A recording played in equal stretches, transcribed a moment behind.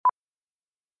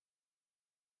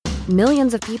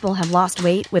Millions of people have lost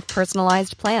weight with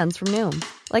personalized plans from Noom.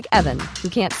 Like Evan, who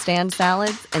can't stand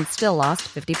salads and still lost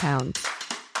 50 pounds.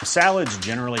 Salads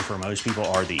generally for most people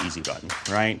are the easy button,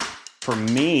 right? For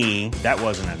me, that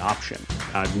wasn't an option.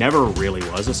 I never really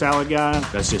was a salad guy.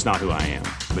 That's just not who I am.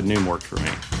 But Noom worked for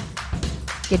me.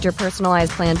 Get your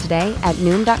personalized plan today at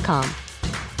Noom.com.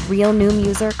 Real Noom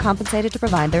user compensated to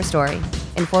provide their story.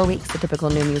 In 4 weeks, the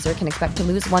typical Noom user can expect to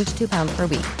lose 1 to 2 pounds per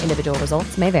week. Individual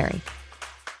results may vary.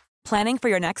 Planning for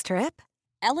your next trip?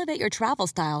 Elevate your travel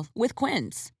style with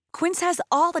Quince. Quince has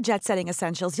all the jet-setting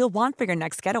essentials you'll want for your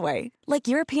next getaway, like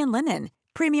European linen,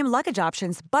 premium luggage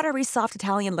options, buttery soft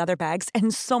Italian leather bags,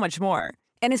 and so much more.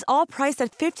 And is all priced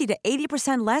at 50 to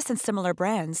 80% less than similar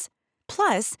brands.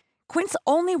 Plus, Quince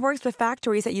only works with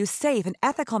factories that use safe and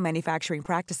ethical manufacturing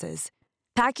practices.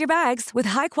 Pack your bags with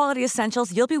high-quality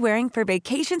essentials you'll be wearing for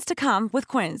vacations to come with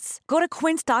Quince. Go to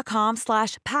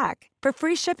quince.com/pack for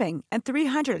free shipping and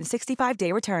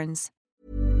 365-day returns.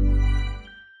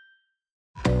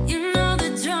 You know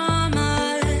the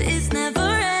drama is never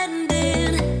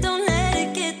ending. Don't let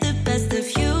it get the best of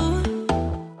you.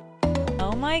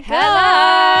 Oh my Hello.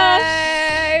 gosh.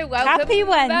 Welcome Happy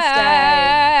Wednesday.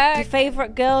 back. Your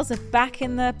favourite girls are back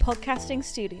in the podcasting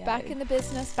studio. Back in the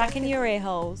business. Back in your ear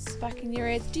holes. Back in your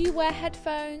ears. Do you wear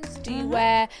headphones? Do you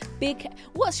wear big...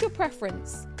 What's your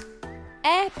preference?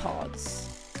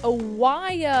 AirPods? A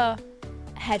wire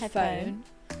headphone?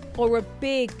 Or a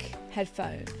big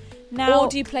headphone? Now, or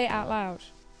do you play it out loud?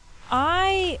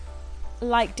 I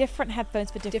like different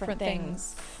headphones for different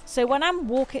things. So when I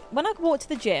walk to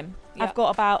the gym, Yep. I've got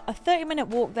about a 30-minute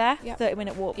walk there, Yep.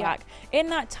 30-minute walk Yep. back. In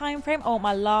that time frame, I want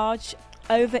my large,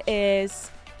 over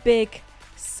ears, big,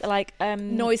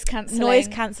 Noise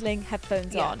cancelling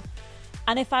headphones Yeah. on.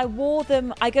 And if I wore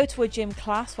them, I go to a gym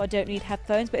class, so I don't need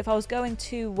headphones. But if I was going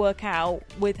to work out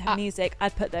with music,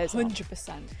 I'd put those on.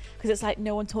 100%. Because it's like,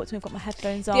 no one talk to me, I've got my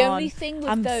headphones on. The only thing with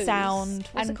I'm those...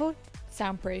 what's it called?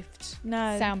 Soundproofed.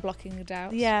 No. Sound blocking it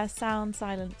out. Yeah, sound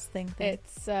silence thing.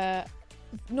 It's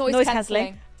noise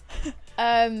cancelling.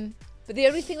 But the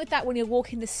only thing with that, when you're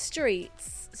walking the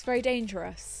streets, it's very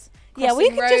dangerous. Yeah, we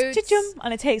Crossing can roads, just jump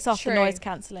and it takes off True. the noise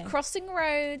cancelling. Crossing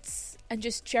roads and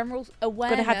just general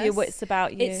awareness. Got to have your wits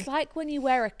about you. It's like when you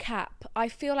wear a cap. I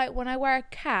feel like when I wear a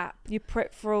cap, Your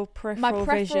peripheral my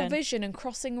peripheral vision. vision and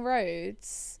crossing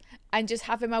roads and just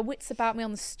having my wits about me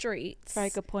on the streets. Very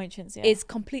good point, Chinzia. Is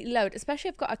completely lowered. Especially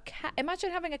if I've got a cap.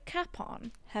 Imagine having a cap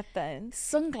on, headphones.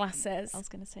 sunglasses, I was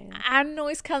going to say that. and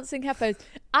noise cancelling headphones.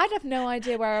 I'd have no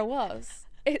idea where I was.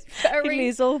 It's very... You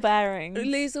lose all bearings.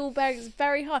 Lose all bearings. It's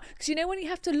very hard. Because you know when you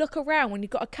have to look around, when you've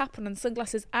got a cap on and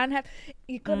sunglasses and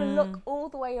you've got to look all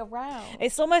the way around.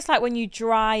 It's almost like when you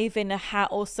drive in a hat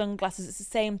or sunglasses. It's the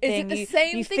same Is thing. it the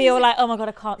same you thing? feel Is it- like, oh my God,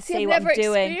 I can't see I've what I'm never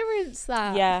doing. experienced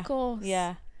that. Yeah, Of course.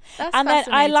 Yeah. That's And then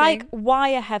I like fascinating.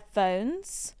 wire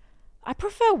headphones. I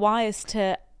prefer wires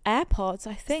to AirPods,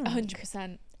 I think.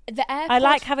 100%. The AirPod... I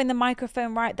like having the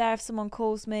microphone right there if someone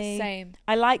calls me. Same.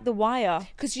 I like the wire.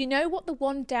 Because you know what the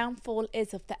one downfall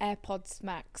is of the AirPods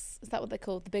Max? Is that what they're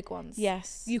called? The big ones?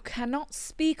 Yes. You cannot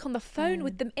speak on the phone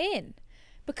with them in.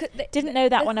 Because Didn't know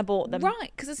that when I bought them.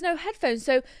 Right, because there's no headphones.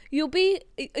 So you'll be,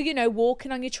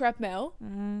 walking on your treadmill,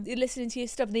 you're listening to your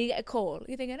stuff, and then you get a call.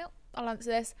 You're thinking, oh, I'll answer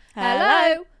this.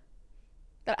 Hello?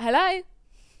 They're like, hello?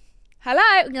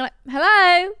 Hello? And you're like,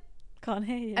 hello? Can't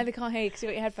hear you. And they can't hear you because you've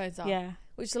got your headphones on. Yeah.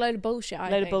 Which is a load of bullshit, I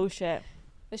Load think. of bullshit.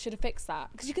 They should have fixed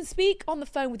that. Because you can speak on the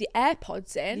phone with your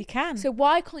AirPods in. You can. So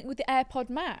why can't you with the AirPod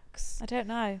Max? I don't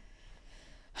know.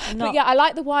 But yeah, I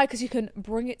like the wire because you can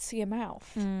bring it to your mouth.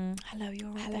 Hello, you're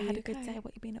right. Hello, I had you a good okay? day.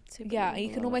 What you been up to? Yeah, and you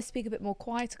can almost speak a bit more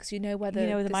quieter because you know where the, you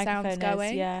know where the sound's microphone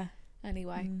going. is. Yeah.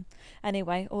 Anyway.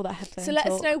 Anyway, all that headphone So let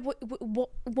us talk. know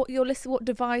what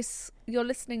device you're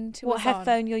listening to. What us on.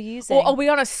 headphone you're using. Or are we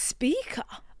on a speaker?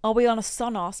 Are we on a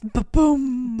Sonos?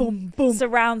 Boom, boom, boom.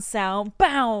 Surround sound.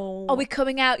 Bow. Are we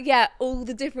coming out? Yeah, all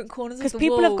the different corners of the Because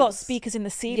people have got walls. speakers in the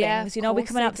ceilings. Yeah, of you know, we're course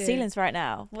coming out they the do. ceilings right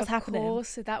now. What's happening? Of course,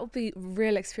 so that would be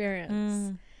real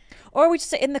experience. Or are we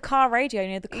just in the car radio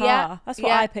near the car? Yeah, That's what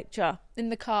yeah. I picture. In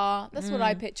the car. That's what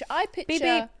I picture. I picture. Beep,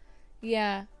 beep.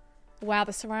 Yeah. Wow,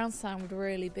 the surround sound would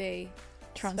really be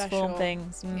Transform special.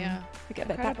 things. Yeah. We get a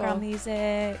bit of Incredible. background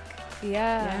music.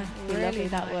 Yeah. Be really lovely,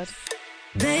 that nice. would.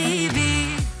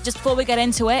 Baby. Just before we get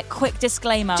into it, quick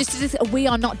disclaimer. We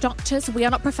are not doctors. We are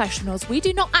not professionals. We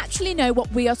do not actually know what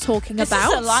we are talking this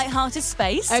about. is a light-hearted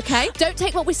space. Okay. Don't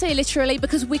take what we say literally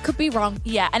because we could be wrong.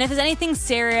 Yeah, and if there's anything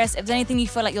serious, if there's anything you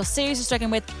feel like you're seriously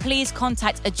struggling with, please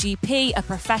contact a GP, a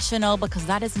professional, because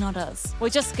that is not us. We're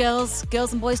just girls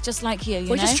and boys just like you,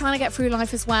 We're know? just trying to get through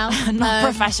life as well. not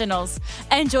professionals.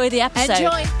 Enjoy the episode.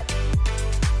 Enjoy.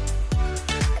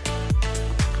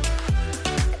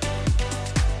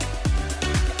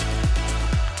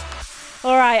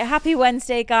 All right, happy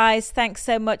Wednesday, guys. Thanks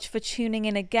so much for tuning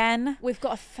in again. We've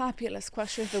got a fabulous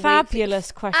question of the week.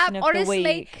 Fabulous question of the Honestly,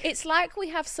 week. it's like we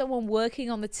have someone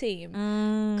working on the team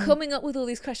coming up with all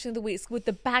these questions of the week with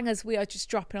the bangers we are just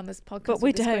dropping on this podcast. But we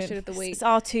with this don't. question of the week. It's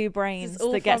our two brains It's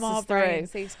all that gets from our us through.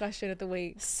 brains, these question of the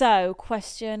week. So,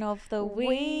 question of the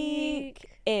week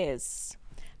is,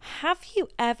 have you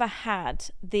ever had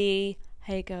the,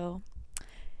 hey girl,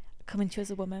 coming to you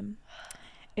as a woman,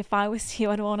 if I was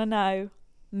you, I'd want to know,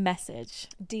 message?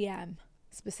 DM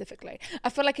specifically. I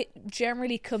feel like it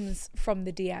generally comes from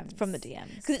the DMs. From the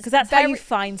DMs. Because Because that's how you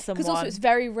find someone. Because also it's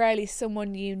very rarely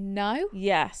someone you know.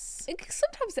 Yes.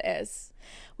 Sometimes it is.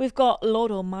 We've got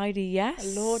Lord Almighty,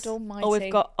 yes. Lord Almighty. Or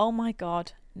we've got, oh my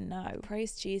God, no.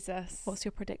 Praise Jesus. What's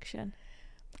your prediction?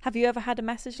 Have you ever had a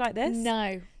message like this?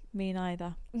 No. Me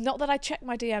neither. Not that I check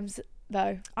my DMs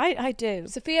though. I do.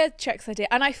 Sophia checks her DM.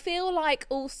 And I feel like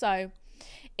also,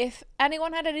 if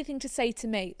anyone had anything to say to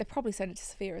me, they'd probably send it to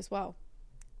Sophia as well.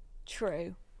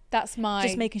 True. That's my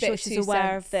Just making bit sure of she's 2 aware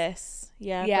cents. of this.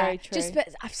 Yeah, very true.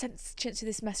 I've sent Chintzia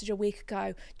this message a week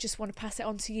ago. Just want to pass it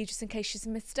on to you just in case she's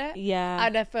missed it. Yeah.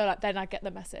 And I feel like then I get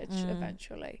the message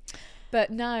eventually.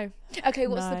 But no. Okay,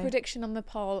 what's the No. prediction on the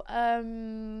poll?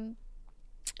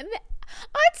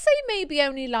 I'd say maybe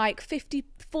only like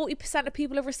 40% of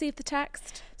people have received the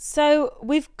text. So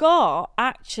we've got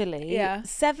actually Yeah.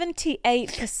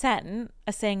 78%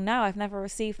 are saying no, I've never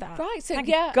received that. Right, so Thank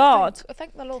yeah. God.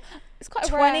 Thank the Lord. It's quite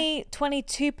a rare...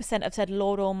 22% have said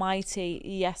Lord Almighty,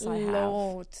 yes, I have.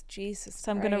 Lord Jesus.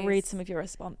 So I'm going to read some of your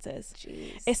responses.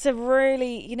 Jeez. It's a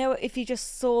really, you know, if you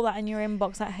just saw that in your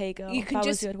inbox, like, hey girl, You if can I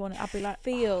was just you, I'd be like,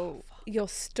 feel your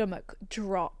stomach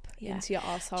drop Yeah. into your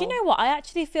arsehole. Do you know what? I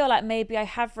actually feel like maybe I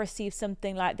have received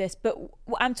something like this, but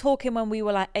I'm talking when we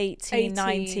were like 18,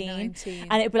 19.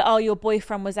 And it'd be like, oh, your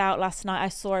boyfriend was out last night. I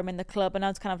saw him in the club. And I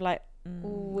was kind of like,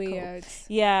 Weird. Cool.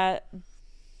 Yeah.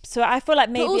 So I feel like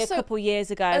maybe also, a couple years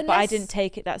ago, but I didn't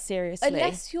take it that seriously.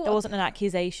 unless you're- There wasn't an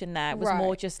accusation there. It was more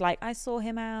Right. just like, I saw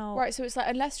him out. Right, so it's like,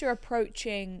 unless you're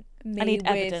approaching me I need with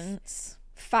evidence.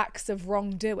 facts of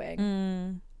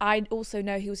wrongdoing, I also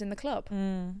know he was in the club. You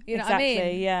know Exactly. what I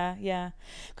mean? Yeah.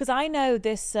 Because I know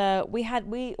this.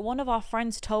 One of our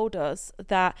friends told us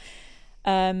that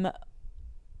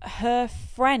her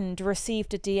friend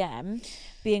received a DM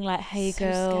being like, hey So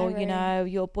girl, scary. you know,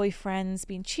 your boyfriend's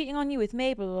been cheating on you with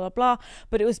me, blah, blah, blah, blah.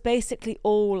 But it was basically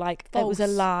all like, it was a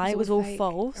False. lie. It It was was all all fake. I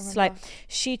false. remember. Like,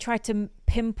 she tried to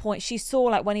pinpoint, she saw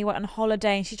like when he went on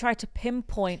holiday and she tried to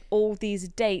pinpoint all these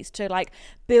dates to like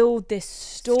build this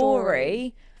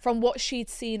story. From what she'd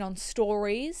seen on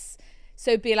stories.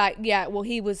 So it'd be like, yeah, well,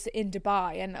 he was in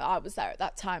Dubai and I was there at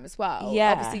that time as well.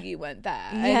 Yeah. Obviously you weren't there.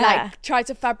 Yeah. And like try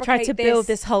to fabricate Tried to build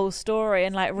this whole story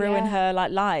and like ruin Yeah. her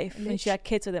like life. And she had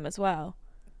kids with him as well.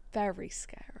 Very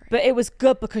scary. But it was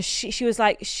good because she was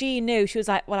like, she knew, she was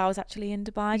like, well, I was actually in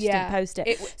Dubai, I just Yeah. didn't post it.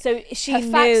 It- So she Her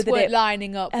knew facts that weren't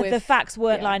lining up with... the facts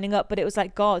weren't yeah. lining up, but it was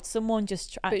like, God, someone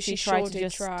just actually she tried sure to did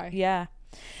just try. Yeah.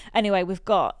 Anyway, we've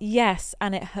got, yes,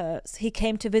 and it hurts. He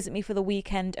came to visit me for the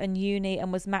weekend and uni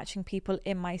and was matching people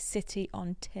in my city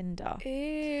on Tinder.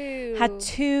 Ew. Had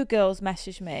 2 girls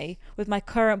message me with my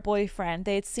current boyfriend.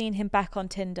 They had seen him back on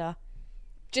Tinder.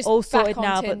 Just All back sorted on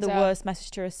now, but the Tinder. worst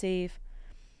message to receive.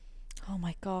 Oh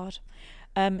my God.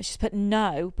 She's put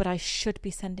no, but I should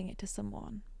be sending it to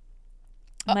someone.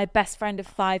 My best friend of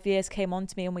 5 years came on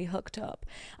to me and we hooked up.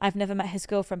 I've never met his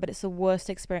girlfriend, but it's the worst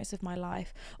experience of my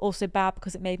life. Also bad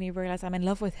because it made me realise I'm in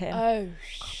love with him. Oh,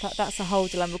 That's a whole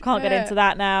dilemma. We can't get shit. into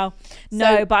that now.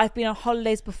 No, So- but I've been on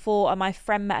holidays before and my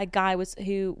friend met a guy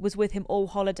who was with him all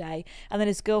holiday, and then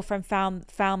his girlfriend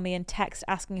found me and text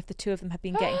asking if the two of them had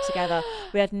been getting together.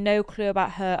 We had no clue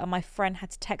about her and my friend had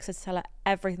to text her to tell her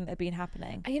everything that had been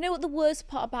happening. And you know what the worst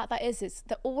part about that is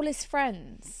that all his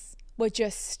friends were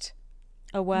just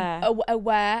Aware.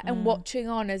 aware and watching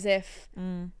on as if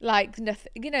like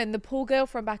nothing, you know, and the poor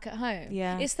girlfriend back at home.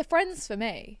 Yeah. It's the friends for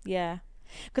me. Yeah.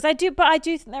 Because I do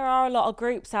think there are a lot of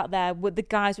groups out there where the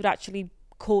guys would actually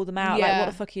call them out. Like, Yeah. what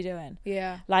the fuck are you doing?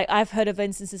 Yeah. Like, I've heard of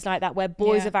instances like that where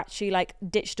boys Yeah. have actually like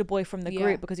ditched a boy from the Yeah.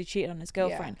 group because he cheated on his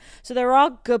girlfriend. So there are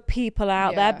good people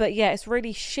out Yeah. there, but yeah, it's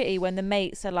really shitty when the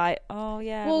mates are like, oh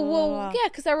yeah, Well, blah, blah, blah. yeah,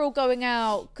 because they're all going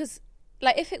out. Because,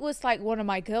 like, if it was like one of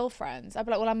my girlfriends, I'd be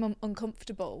like, well, I'm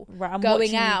uncomfortable Right, I'm watching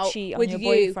going you out cheat on with your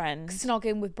you, boyfriend.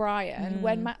 snogging with Brian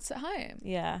when Matt's at home.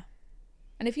 Yeah.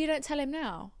 And if you don't tell him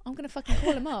now, I'm gonna fucking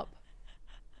call him up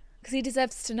because he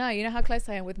deserves to know. You know how close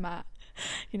I am with Matt.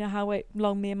 You know how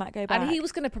long me and Matt go back? And he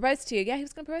was going to propose to you. Yeah, he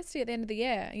was going to propose to you at the end of the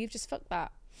year. And you've just fucked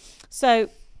that. So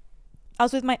I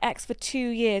was with my ex for 2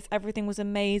 years. Everything was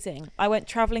amazing. I went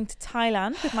traveling to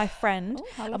Thailand with my friend. Oh,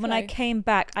 how And when I lovely. came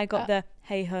back, I got the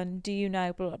hey hun, do you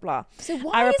know, blah, blah, blah. So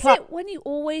why is it when you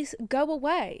always go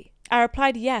away? I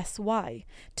replied, yes, why?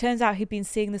 Turns out he'd been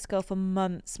seeing this girl for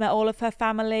months, met all of her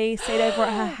family, stayed over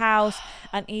at her house,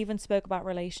 and even spoke about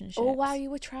relationships. All while you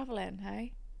were travelling,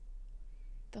 hey?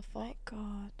 The fuck? My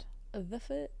God. The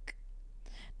fuck?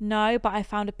 No, but I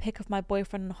found a pic of my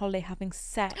boyfriend on holiday having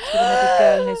sex with another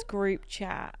girl in his group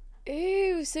chat.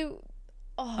 Ew, so...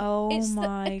 Oh it's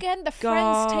my again, the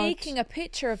God. friends taking a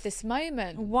picture of this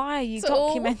moment. Why are you It's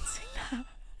all- documenting that?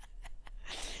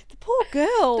 The poor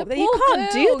girl. The You poor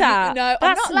can't girl. do that. No, I'm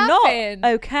That's not laughing.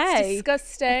 okay. It's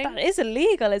disgusting. That is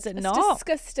illegal, is it It's not?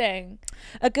 disgusting.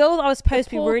 A girl that I was supposed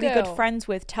to be poor really good girl. friends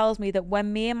with tells me that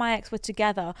when me and my ex were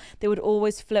together, they would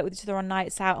always flirt with each other on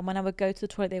nights out, and when I would go to the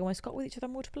toilet, they almost got with each other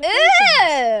on multiple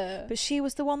occasions. Ew. But she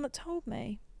was the one that told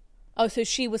me. Oh, so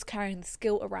she was carrying the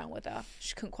skill around with her.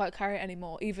 She couldn't quite carry it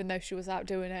anymore, even though she was out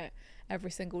doing it every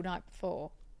single night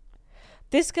before.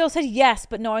 This girl said yes,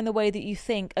 but not in the way that you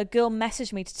think. A girl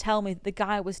messaged me to tell me that the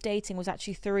guy I was dating was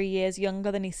actually 3 years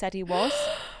younger than he said he was.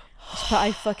 But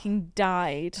I fucking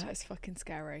died. That's fucking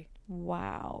scary.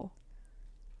 Wow.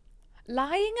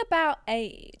 Lying about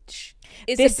age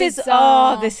is This a is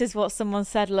bizarre... this is what someone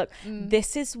said. Look,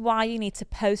 this is why you need to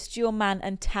post your man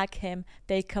and tag him.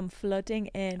 They come flooding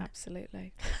in.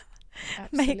 Absolutely.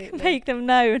 Absolutely. Make them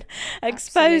known.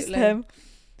 Expose Absolutely. them.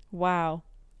 Wow.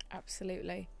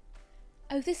 Absolutely.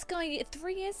 Oh, this guy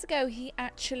 3 years ago, he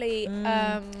actually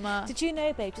Did you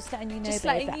know, babe? Just letting you know, Just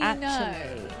babe, letting that you know.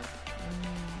 actually.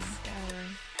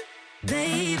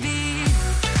 Baby.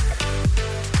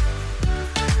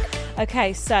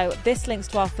 Okay, so this links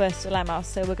to our first dilemma,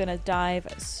 so we're going to dive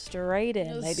straight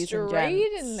in, ladies and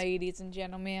gents. ladies and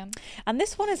gentlemen. And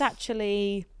this one is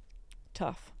actually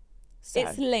tough. So,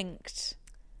 It's linked.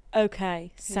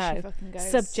 okay, Here she so fucking goes.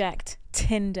 subject,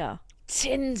 Tinder.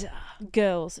 Tinder.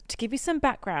 Girls, to give you some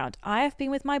background, I have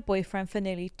been with my boyfriend for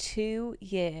nearly 2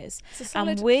 years, It's a solid-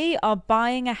 and we are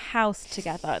buying a house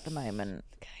together at the moment.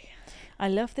 I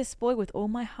love this boy with all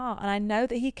my heart, and I know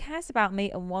that he cares about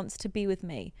me and wants to be with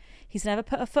me. He's never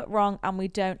put a foot wrong, and we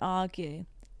don't argue.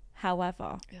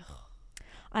 However,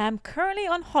 I am currently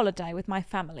on holiday with my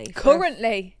family.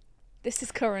 Currently. This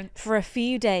is current. For a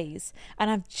few days,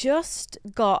 and I've just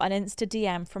got an Insta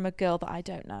DM from a girl that I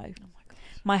don't know. Oh my God.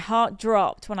 My heart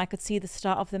dropped when I could see the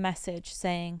start of the message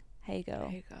saying, "Hey girl."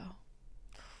 Hey, girl.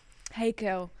 Hey,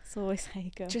 girl. It's always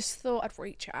 "Hey girl." Just thought I'd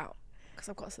reach out because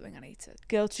I've got something I need to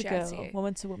girl to share girl, to you.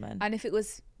 woman to woman. And if it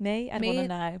was Me, I'd me, want to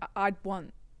know. I'd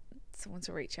want someone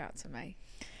to reach out to me.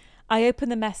 I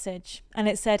opened the message and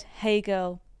it said, "Hey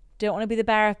girl, don't want to be the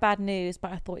bearer of bad news,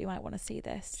 but I thought you might want to see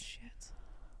this." Shit.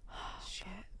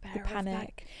 The Bearer of bad-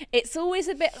 panic. It's always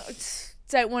a bit...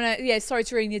 Don't want to... Yeah, sorry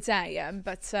to ruin your day,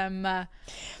 but...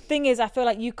 Thing is, I feel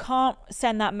like you can't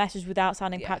send that message without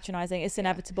sounding Yeah. patronising. It's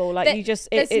inevitable. Like there- you just,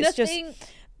 there's it's nothing...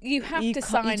 just You have you to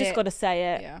can't- sign You just it. got to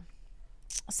say it. Yeah.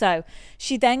 So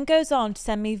she then goes on to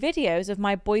send me videos of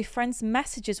my boyfriend's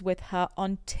messages with her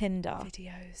on Tinder.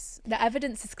 Videos. The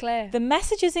evidence is clear. The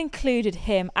messages included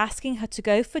him asking her to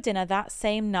go for dinner that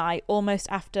same night, almost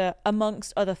after,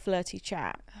 amongst other flirty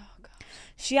chat.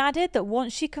 She added that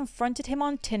once she confronted him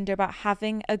on Tinder about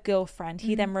having a girlfriend,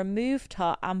 he then removed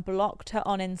her and blocked her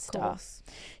on Insta. course.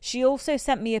 She also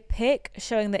sent me a pic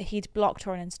showing that he'd blocked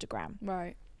her on Instagram.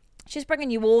 Right. She's bringing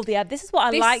you all the... This is what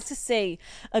I This- like to see.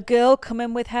 A girl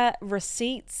coming with her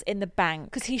receipts in the bank.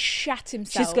 Because he shat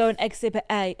himself. She's going Exhibit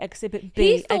A, Exhibit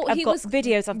B. He thought I've he got was-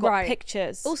 videos, I've got right.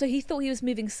 pictures. Also, he thought he was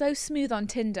moving so smooth on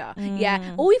Tinder. Mm.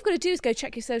 Yeah. All you've got to do is go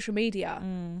check your social media.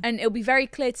 And it'll be very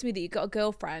clear to me that you've got a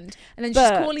girlfriend. And then she's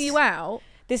But- calling you out.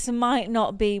 This might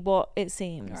not be what it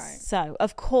seems. Right. So,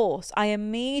 of course, I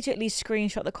immediately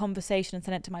screenshot the conversation and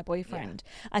sent it to my boyfriend.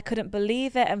 I couldn't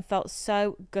believe it and felt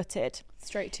so gutted.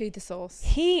 Straight to the source.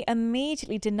 He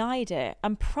immediately denied it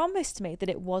and promised me that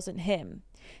it wasn't him.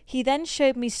 He then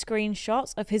showed me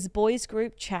screenshots of his boys'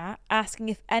 group chat asking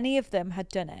if any of them had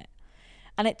done it.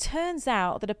 And it turns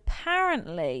out that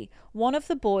apparently one of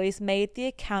the boys made the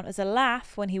account as a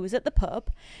laugh when he was at the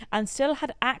pub and still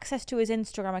had access to his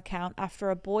Instagram account after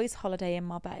a boys' holiday in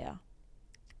Marbella.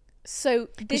 So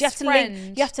 'Cause this you have to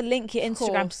friend... you have to link your Of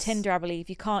Instagram course. to Tinder, I believe.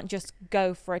 You can't just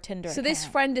go for a Tinder So account. this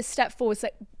friend has stepped forward and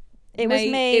said... It was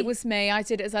 "Mate, me. It was me. I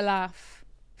did it as a laugh.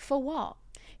 For what?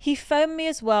 He phoned me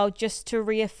as well just to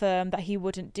reaffirm that he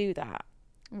wouldn't do that.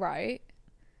 Right.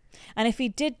 And if he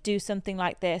did do something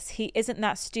like this, he isn't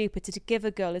that stupid to give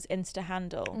a girl his Insta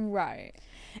handle. Right.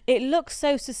 It looks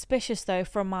so suspicious though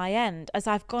from my end, as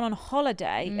I've gone on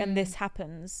holiday and this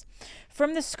happens.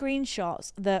 From the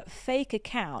screenshots, the fake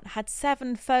account had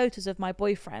 7 photos of my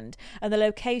boyfriend and the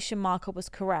location marker was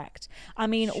correct. I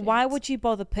mean, why would you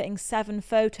bother putting 7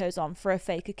 photos on for a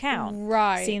fake account?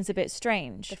 Right. Seems a bit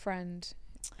strange. The friend.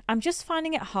 I'm just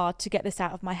finding it hard to get this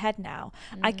out of my head now.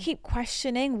 I keep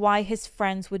questioning why his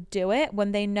friends would do it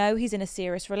when they know he's in a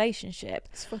serious relationship.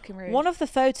 It's fucking rude. One of the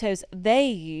photos they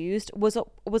used was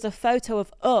a photo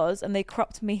of us, and they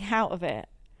cropped me out of it.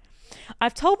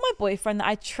 I've told my boyfriend that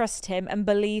I trust him and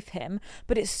believe him,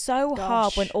 but it's so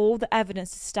hard when all the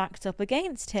evidence is stacked up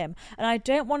against him, and I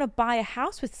don't want to buy a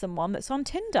house with someone that's on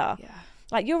Tinder. Yeah.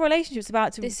 Like, your relationship's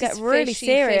about to This get is really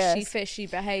serious. fishy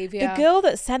behaviour. The girl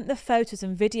that sent the photos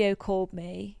and video called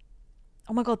me.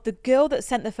 Oh my God, the girl that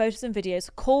sent the photos and videos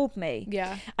called me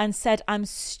and said, I'm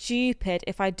stupid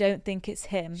if I don't think it's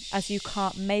him, as you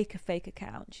can't make a fake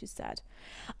account, she said.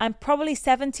 I'm probably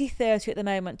 70-30 at the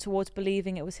moment towards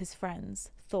believing it was his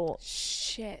friends. Thoughts?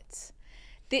 Shit.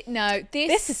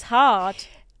 This is hard.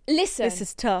 Listen. This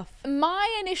is tough.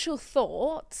 My initial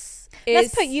thoughts is...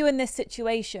 Let's put you in this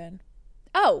situation.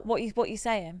 Oh. What you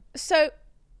saying? So,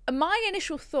 my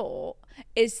initial thought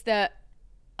is that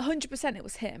 100% it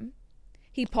was him.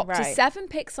 He popped his 7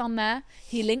 pics on there.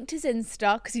 He linked his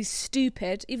Insta because he's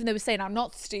stupid, even though he's saying, I'm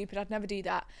not stupid, I'd never do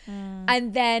that.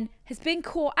 And then has been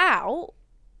caught out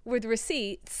with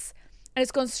receipts and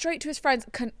it's gone straight to his friends.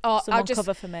 Someone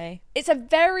cover for me. It's a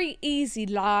very easy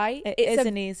lie. It's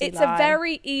an easy lie. It's a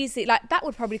very easy, like, that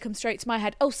would probably come straight to my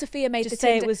head. Oh, Sophia made Just the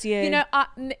say Tinder. it was you. You know,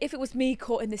 if it was me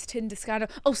caught in this Tinder scandal,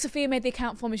 oh, Sophia made the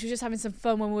account for me. She was just having some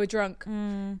fun when we were drunk.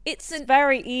 It's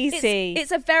very easy.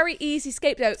 It's a very easy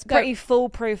scapegoat. It's a pretty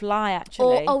foolproof lie,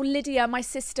 actually. Or, oh, Lydia, my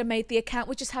sister made the account.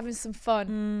 We're just having some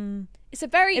fun. It's a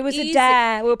very It was easy... a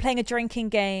dare. We were playing a drinking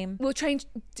game. We were trained...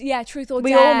 Yeah, truth or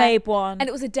We dare. all made one. And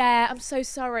it was a dare. I'm so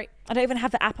sorry. I don't even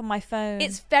have the app on my phone.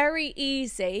 It's very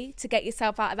easy to get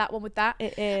yourself out of that one with that.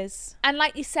 It is. And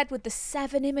like you said, with the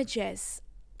 7 images,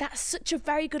 that's such a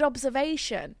very good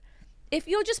observation. If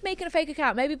you're just making a fake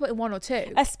account, maybe put in 1 or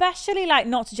 2. Especially, like,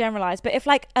 not to generalise, but if,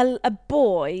 like, a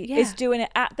boy is doing it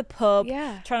at the pub,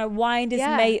 trying to wind his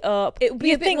mate up, it would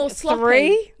be a bit more sloppy.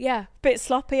 3? Yeah. Bit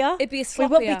sloppier? It'd be We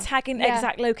wouldn't be tagging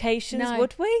exact locations,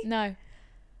 would we? No.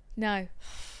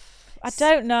 I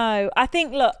don't know. I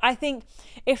think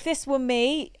if this were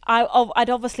me, I'd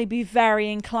obviously be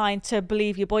very inclined to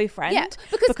believe your boyfriend. Yeah,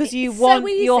 because you it's want so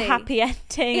easy. your happy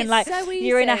ending, and like so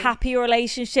you're in a easy. happy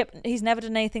relationship. He's never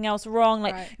done anything else wrong.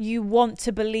 Like you want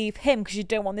to believe him because you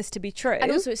don't want this to be true.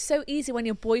 And also, it's so easy when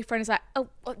your boyfriend is like, "Oh,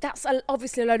 that's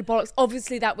obviously a load of bollocks.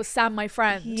 Obviously, that was Sam, my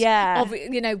friend. Yeah,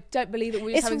 don't believe it.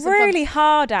 We're just having it's some fun." really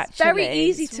hard, actually. It's very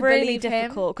easy it's to really believe him.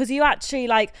 difficult because you actually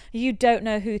you don't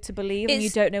know who to believe and you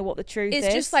don't know what the truth is.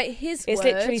 It's just like his word. It's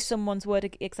literally someone's word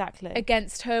exactly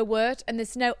against her word, and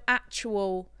there's no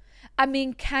actual. I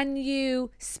mean, can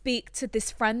you speak to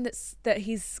this friend that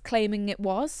he's claiming it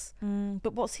was?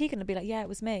 But what's he going to be like? Yeah, it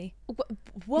was me.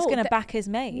 Well, he's going to back his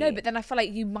mate. No, but then I feel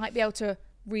like you might be able to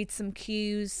read some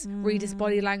cues, read his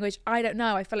body language. I don't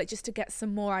know. I feel like just to get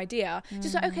some more idea.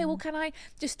 Just like, okay, well, can I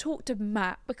just talk to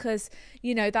Matt? Because,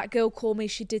 that girl called me.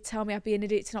 She did tell me I'd be an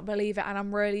idiot to not believe it. And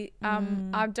I'm really,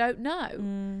 I don't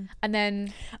know. And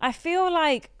then I feel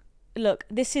like, look,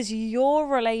 this is your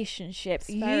relationship.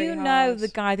 You know hard. the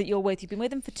guy that you're with. You've been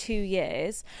with him for 2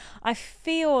 years. I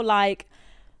feel like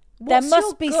there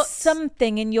must be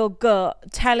something in your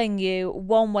gut telling you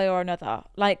one way or another.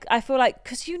 Like, I feel like,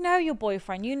 because you know your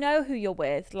boyfriend, you know who you're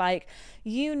with,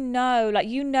 you know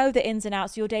the ins and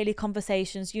outs of your daily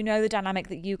conversations, you know the dynamic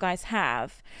that you guys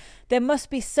have. There must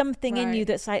be something in you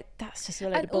that's like, that's just a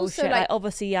load of bullshit. Also,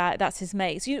 obviously, that's his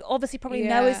mates. You obviously probably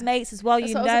know his mates as well.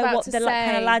 That's you what I was know about what to the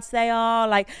kind of say. lads they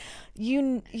are.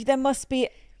 There must be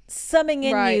something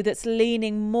in you that's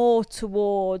leaning more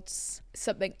towards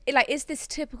something like, is this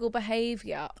typical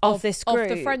behavior of this group,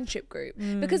 of the friendship group?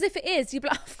 Because if it is, you'd be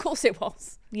like, of course it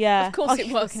was. Yeah, of course it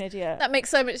you was. fucking idiot. That makes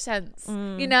so much sense.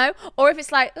 Or if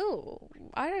it's like, oh,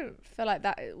 I don't feel like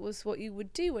that was what you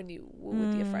would do when you were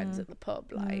with your friends at the pub.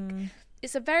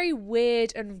 It's a very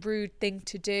weird and rude thing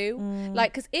to do.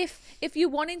 Because if you're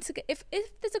wanting to get, if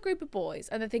there's a group of boys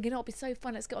and they're thinking, oh, it'd be so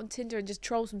fun, let's get on Tinder and just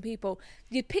troll some people,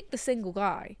 you'd pick the single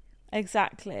guy.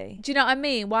 Exactly. Do you know what I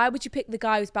mean? Why would you pick the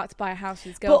guy who's about to buy a house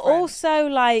with his girlfriend? But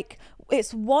also,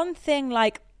 it's one thing,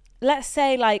 let's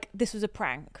say like this was a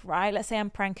prank, right? Let's say I'm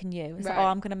pranking you. It's like,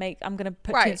 Right. I'm gonna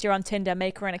put Right. Cinzia on Tinder,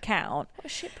 make her an account. What a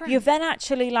shit prank. You've then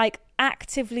actually like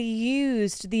actively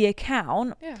used the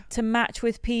account Yeah. to match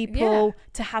with people, Yeah.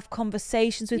 to have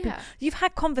conversations with Yeah. people.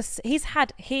 You've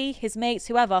had his mates,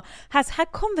 whoever has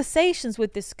had conversations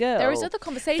with this girl. There is other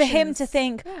conversations. For him to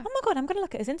think, Yeah. oh my God, I'm going to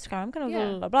look at his Instagram. I'm going to Yeah.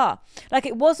 blah, blah, blah. Like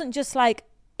it wasn't just like,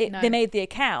 No. they made the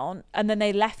account and then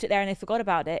they left it there and they forgot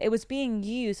about it. It was being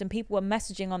used and people were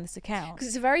messaging on this account. Because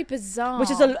it's very bizarre.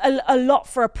 Which is a lot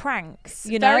for a prank,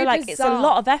 you know, very like it's a bizarre.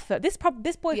 lot of effort. This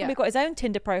boy Yeah. probably got his own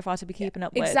Tinder profile to be keeping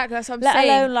up with. Exactly, that's what I'm Let saying.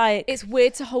 alone like it's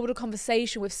weird to hold a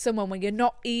conversation with someone when you're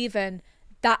not even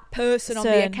that person on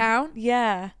the certain- account.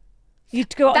 Yeah,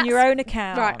 you'd go on your That's- own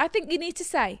account, Right, I think you need to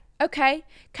say, okay,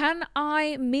 can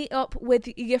I meet up with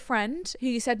your friend who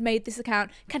you said made this account?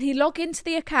 Can he log into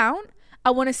the account? I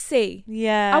want to see.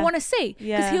 Yeah, I want to see. Because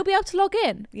Yeah. he'll be able to log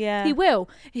in. Yeah. He will.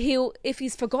 If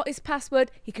he's forgot his password,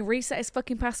 he can reset his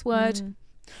fucking password.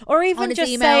 or on even his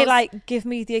just say emails. like, give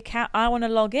me the account. I want to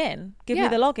log in. Give me Yeah.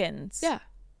 the logins. Yeah.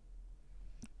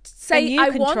 Then Say, you I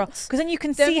control, want... because then you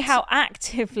can them see to- how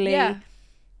actively Yeah.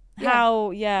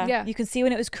 Yeah. you can see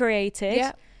when it was created.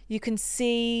 Yeah. You can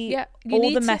see Yeah, you all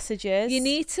need the to- messages. You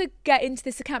need to get into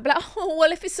this account. Be like, oh, well,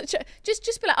 if it's such a...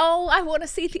 Just be like, oh, I want to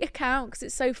see the account because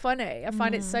it's so funny. I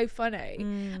find it so funny.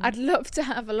 I'd love to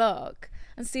have a look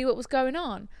and see what was going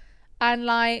on. And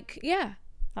like, yeah.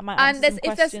 That might And answer some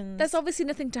if questions. there's obviously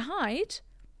nothing to hide.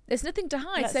 There's nothing to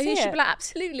hide. Let's So he see should it. be like,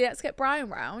 absolutely, let's get Brian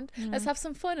round. Let's have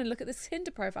some fun and look at this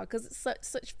Tinder profile because it's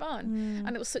such fun.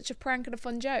 And it was such a prank and a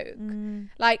fun joke.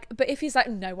 Like, but if he's like,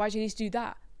 no, why do you need to do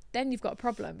that? Then you've got a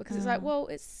problem because it's like, well,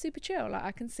 it's super chill. Like,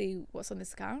 I can see what's on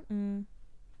this account.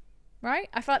 Right?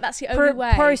 I feel like that's the only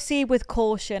way. Proceed with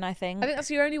caution, I think. I think that's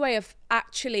your only way of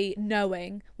actually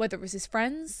knowing whether it was his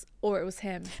friends or it was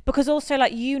him. Because also,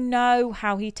 like, you know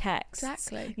how he texts.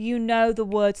 Exactly. You know the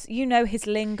words. You know his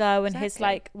lingo and his,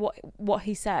 Exactly. like, what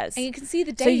he says. And you can see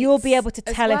the dates. So you'll be able to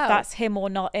as tell if well. that's him or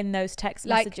not in those text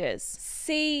Like, messages.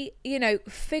 see,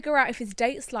 figure out if his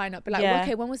dates line up. Be like, Yeah. well,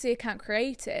 okay, when was the account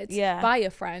created? Yeah. By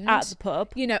your friend. At the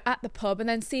pub. At the pub, and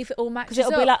then see if it all matches Because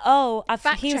it'll up. be like, oh,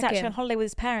 Fact he was check actually him. on holiday with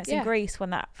his parents in Yeah. Greece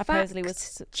when that supposedly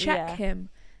was. Fact check yeah, him.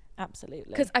 Absolutely.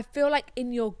 Because I feel like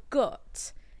in your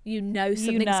gut, you know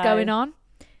something's know. going on.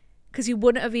 Because you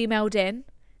wouldn't have emailed in.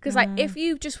 Because like, Mm. if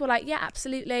you just were like, yeah,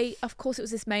 absolutely, of course it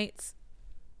was his mate's.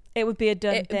 it would be a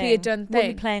done It thing. would be a done Wouldn't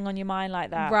thing. be playing on your mind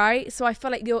like that. Right? So I feel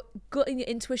like your gut and your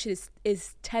intuition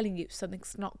is telling you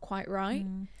something's not quite right.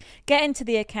 Get into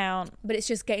the account, But it's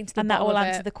just getting to the and that bottom will of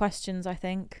answer it. the questions, I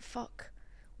think. Fuck.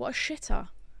 What a shitter.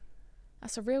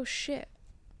 That's a real shit.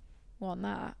 Want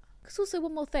that. Because also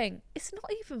one more thing. It's not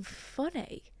even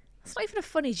funny. It's not even a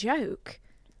funny joke.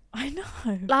 I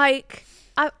know. Like,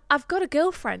 I've got a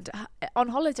girlfriend on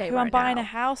holiday Who right I'm buying now. a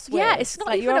house with. Yeah, it's not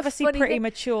like, even you're a obviously funny pretty thing.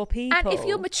 mature people. And if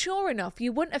you're mature enough,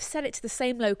 you wouldn't have set it to the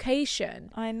same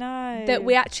location I know. that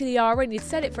we actually are in. You'd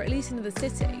set it for at least another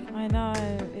city. I know.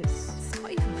 It's It's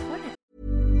not even funny.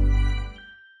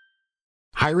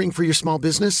 Hiring for your small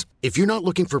business? If you're not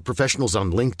looking for professionals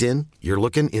on LinkedIn, you're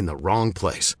looking in the wrong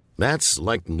place. That's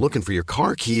like looking for your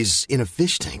car keys in a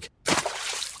fish tank.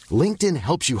 LinkedIn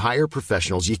helps you hire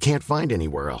professionals you can't find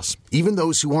anywhere else, even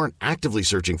those who aren't actively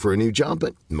searching for a new job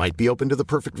but might be open to the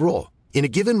perfect role. In a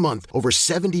given month, over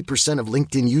 70% of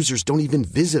LinkedIn users don't even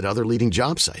visit other leading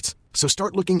job sites. So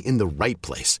start looking in the right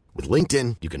place. With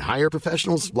LinkedIn, you can hire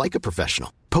professionals like a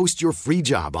professional. Post your free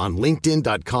job on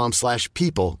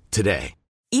linkedin.com/people today.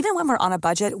 Even when we're on a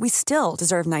budget, we still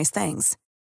deserve nice things.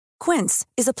 Quince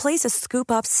is a place to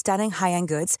scoop up stunning high-end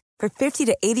goods for 50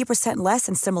 to 80% less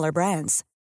than similar brands.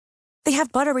 They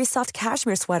have buttery soft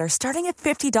cashmere sweaters starting at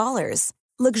 $50,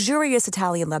 luxurious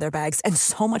Italian leather bags, and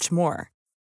so much more.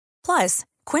 Plus,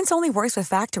 Quince only works with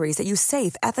factories that use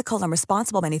safe, ethical, and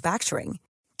responsible manufacturing.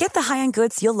 Get the high-end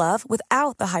goods you'll love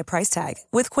without the high price tag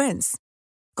with Quince.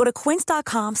 Go to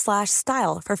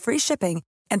quince.com/style for free shipping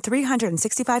and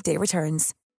 365-day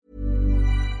returns.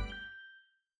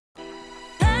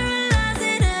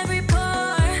 Paralyzing every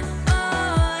pore.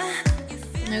 Oh, you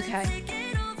feel it Okay.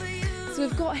 taking over you. So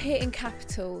we've got here in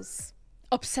capitals,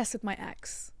 obsessed with my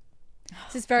ex.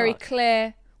 This is very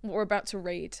clear what we're about to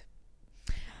read.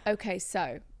 Okay,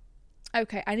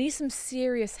 I need some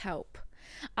serious help.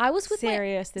 I was with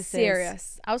Serious, my, this is.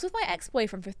 serious. I was with my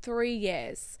ex-boyfriend for 3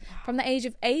 years, from the age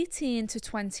of 18 to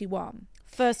 21.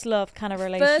 first love kind of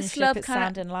relationship. First love it's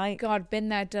kind sounding like. God, been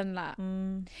there, done that.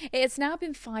 It's now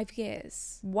been 5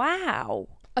 years Wow.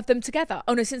 of them together.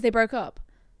 Oh no, since they broke up.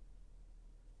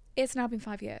 It's now been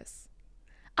 5 years.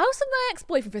 I was with my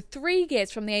ex-boyfriend for 3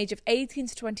 years from the age of 18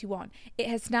 to 21. It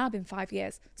has now been 5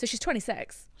 years. So she's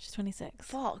 26. She's 26.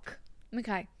 Fuck.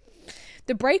 Okay.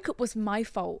 The breakup was my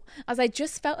fault, as I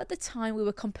just felt at the time we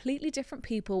were completely different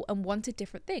people and wanted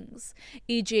different things.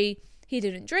 E.g., he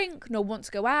didn't drink nor want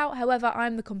to go out. However,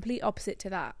 I'm the complete opposite to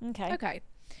that. Okay.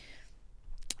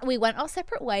 We went our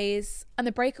separate ways and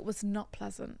the breakup was not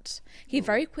pleasant. He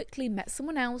very quickly met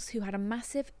someone else who had a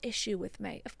massive issue with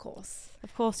me, of course.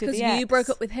 Of course, because you broke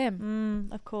up with him.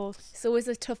 Of course. It's always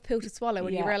a tough pill to swallow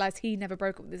when you Yeah. realise he never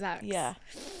broke up with his ex. Yeah,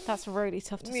 that's really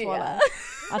tough to swallow.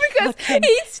 Because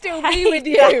he'd still be with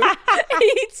you.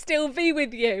 He'd still be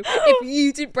with you if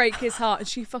you didn't break his heart, and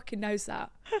she fucking knows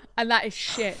that. And that is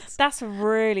shit. That's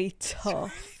really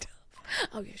tough.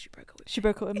 Oh yeah, she broke up with She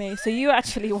broke up with me, so you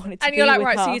actually wanted to and be you're like, with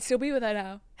right, her. so you'd still be with her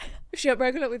now if she had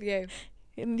broken up with you.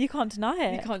 You can't deny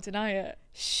it. You can't deny it.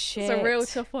 Shit. It's a real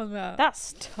tough one there.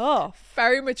 That's tough.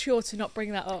 Very mature to not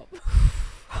bring that up.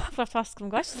 I'll have to ask some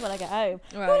questions when I get home.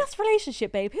 Right. Well, that's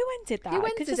relationship, babe. Who ended that? Who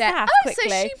Could ended just it? ask Oh, so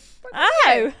quickly. she broke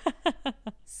up with Oh.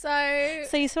 So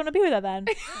So you still want to be with her then?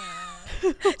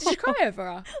 did you cry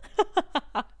over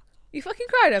her? You fucking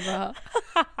cried over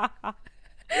her?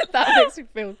 That makes me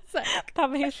feel sick. That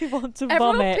makes me want to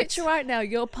Everyone vomit. picture right now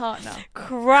your partner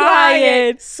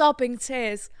Crying. sobbing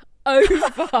tears over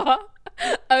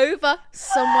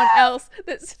someone else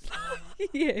that's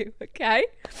not you, okay?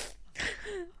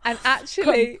 And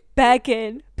actually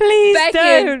Begging. Please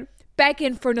don't.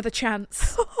 begging for another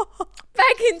chance.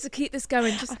 Begging to keep this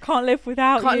going. Just I can't live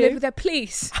without can't you. live with her,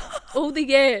 please. All the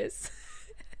years.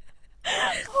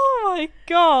 Oh my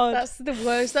God. That's the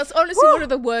worst. That's honestly one of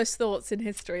the worst thoughts in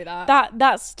history,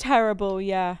 That's terrible,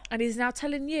 yeah. And he's now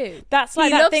telling you. That's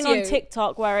like he that loves thing you. on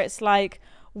TikTok where it's like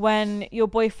when your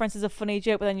boyfriend says a funny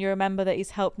joke, but then you remember that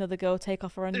he's helped another girl take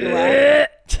off her underwear.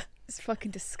 It's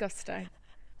fucking disgusting.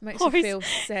 Makes Or you feel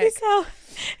sick.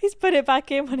 He's put it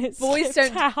back in when it's Boys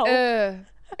slipped don't. out.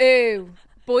 Ew.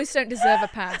 Boys don't deserve a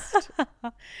past.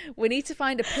 We need to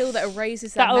find a pill that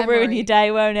erases their That'll memory. ruin your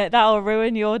day, won't it? That'll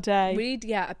ruin your day. We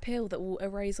need, a pill that will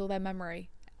erase all their memory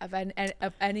of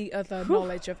any other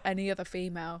knowledge of any other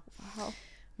female. Wow.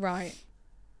 Right.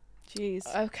 Jeez.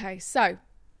 Okay. So,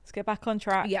 Let's get back on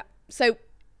track. yeah. So,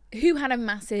 who had a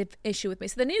massive issue with me?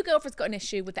 So the new girlfriend's got an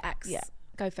issue with the ex. Yeah.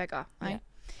 Go figure. Right.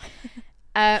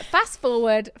 Fast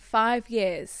forward 5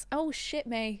 years. Oh shit,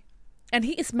 me. And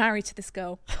he is married to this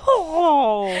girl.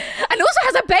 Oh, And also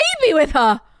has a baby with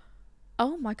her.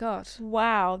 Oh my God.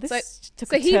 wow. This So, took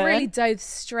so a he turn. really dove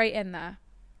straight in there.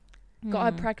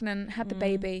 Got her pregnant, had the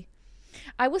baby.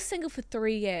 I was single for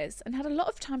 3 years and had a lot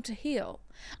of time to heal.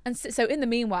 And so in the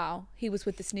meanwhile, he was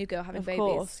with this new girl having Of babies.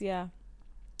 course, yeah.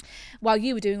 While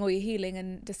you were doing all your healing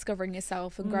and discovering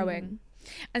yourself and growing.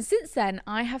 And since then,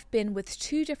 I have been with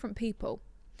 2 different people.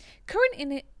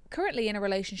 Currently in a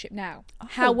relationship now.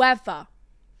 However,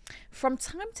 from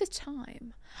time to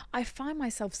time, I find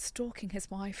myself stalking his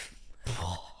wife.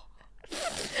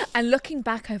 And looking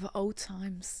back over old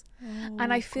times.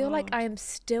 And I feel like I am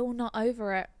still not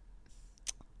over it.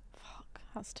 Fuck,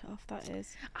 that's tough. That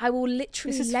is. I will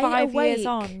literally This is lay 5 awake. years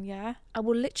on, yeah. I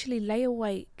will literally lay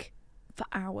awake for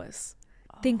hours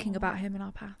thinking about him in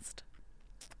our past.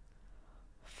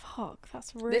 Fuck,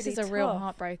 that's really This is a real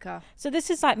tough. heartbreaker. So this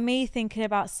is like me thinking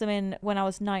about something when I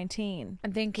was 19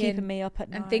 And thinking, keeping me up at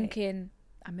night. and thinking,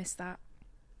 I miss that.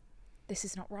 This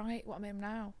is not right. What I'm in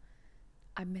now.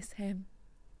 I miss him.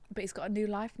 But he's got a new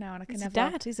life now and I can He's never.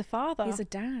 a dad. He's a father. He's a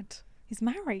dad. He's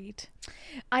married.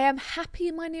 I am happy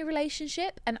in my new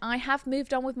relationship and I have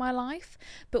moved on with my life.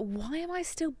 But why am I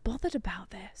still bothered about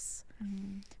this?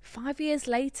 5 years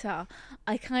later,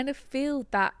 I kind of feel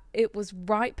that it was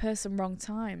right person, wrong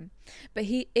time. But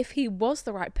if he was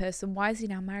the right person, why is he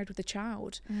now married with a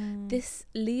child? This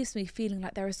leaves me feeling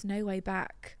like there is no way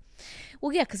back.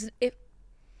 Well, yeah, because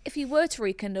if you were to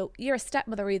rekindle, you're a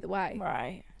stepmother either way.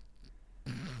 Right.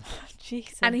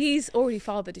 Jesus. And he's already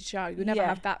fathered a child. You'll never Yeah.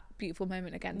 have that beautiful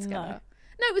moment again No. together.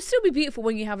 No, it would still be beautiful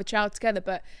when you have a child together,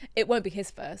 but it won't be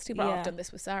his first. He'll be like, oh, Yeah. I've done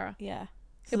this with Sarah. Yeah.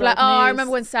 He'll be like, oh, I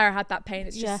remember when Sarah had that pain.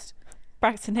 It's Yeah. just...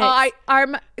 Braxton Oh,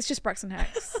 Hicks. it's just Braxton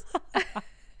Hicks.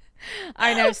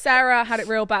 I know, Sarah had it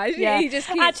real bad. Yeah. He just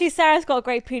keeps... Actually, Sarah's got a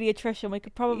great paediatrician. We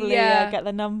could probably get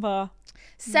the number.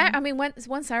 Sarah, I mean,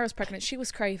 when Sarah was pregnant, she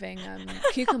was craving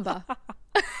cucumber.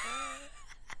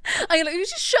 And you're like, you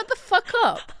just shut the fuck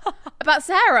up about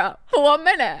Sarah for 1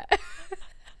 minute.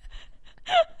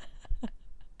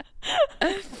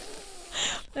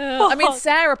 I mean,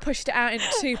 Sarah pushed it out in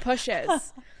 2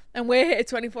 pushes. And we're here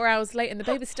 24 hours late and the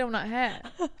baby's still not here.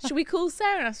 Should we call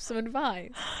Sarah and ask for some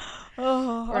advice?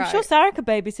 Oh, Right. I'm sure Sarah could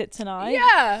babysit tonight.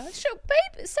 Yeah, sure.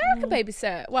 Sarah can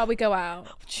babysit while we go out.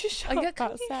 Shut Oh, up yeah, about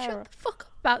can you Sarah. shut the fuck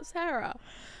up about Sarah?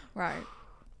 Right.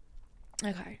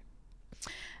 Okay.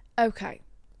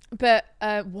 But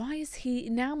why is he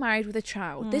now married with a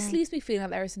child? This leaves me feeling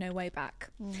like there is no way back.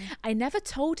 I never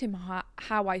told him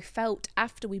how I felt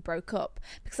after we broke up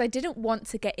because I didn't want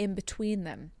to get in between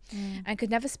them and could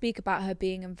never speak about her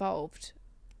being involved.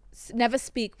 Never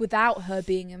speak without her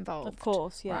being involved. Of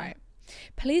course, yeah. Right.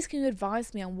 Please can you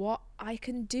advise me on what I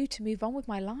can do to move on with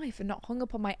my life and not hung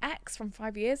up on my ex from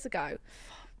 5 years ago?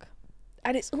 Fuck.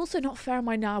 And it's also not fair on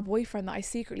my now boyfriend that I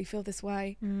secretly feel this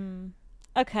way.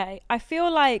 Okay, I feel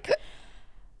like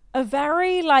a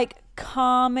very like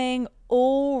calming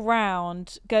all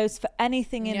round goes for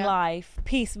anything in life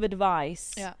piece of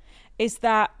advice is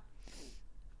that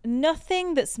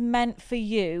nothing that's meant for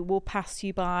you will pass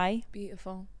you by.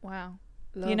 Beautiful. Wow.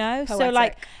 Love. You know, Poetic. so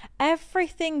like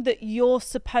everything that you're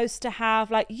supposed to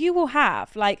have, like you will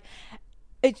have, like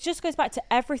it just goes back to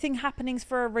everything happening's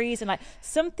for a reason. Like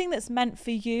something that's meant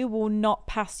for you will not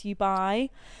pass you by.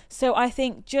 So I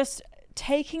think just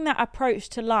taking that approach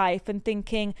to life and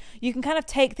thinking you can kind of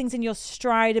take things in your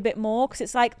stride a bit more, because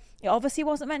it's like it obviously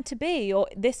wasn't meant to be, or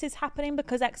this is happening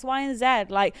because X, Y, and Z.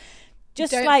 Like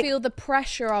just don't like feel the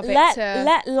pressure of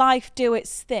let life do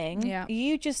its thing. Yeah.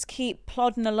 You just keep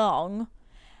plodding along,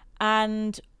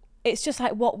 and it's just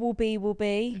like what will be will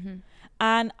be.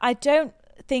 And I don't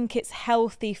think it's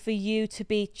healthy for you to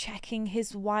be checking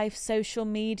his wife's social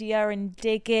media and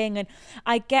digging, and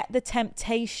I get the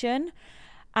temptation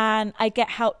and I get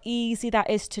how easy that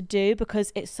is to do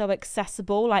because it's so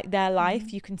accessible, like their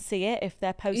life. You can see it if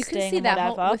they're posting. You can see and their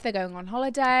whatever. if they're going on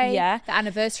holiday, the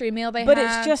anniversary meal they but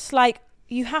had. it's just like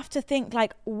you have to think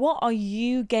like, what are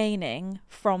you gaining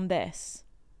from this?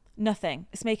 Nothing.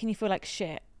 It's making you feel like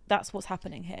shit. That's what's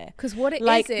happening here. Because what it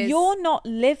like, is you're not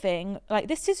living, like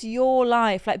this is your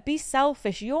life. Like be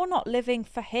selfish. You're not living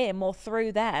for him or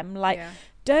through them. Like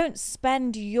don't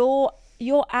spend your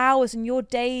hours and your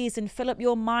days and fill up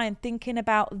your mind thinking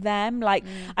about them. Like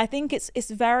I think it's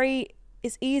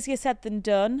easier said than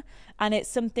done, and it's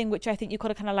something which I think you've got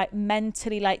to kind of like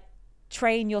mentally like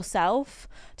train yourself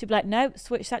to be like, no,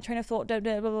 switch that train of thought, don't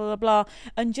blah, blah, blah, blah,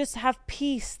 and just have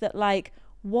peace that like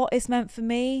what is meant for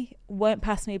me won't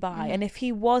pass me by. And if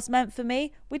he was meant for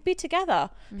me, we'd be together.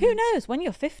 Who knows, when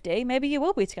you're 50 maybe you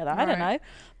will be together. I don't know,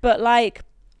 but like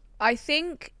I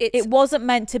think it wasn't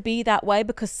meant to be that way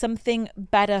because something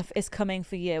better is coming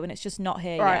for you, and it's just not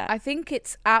here yet. I think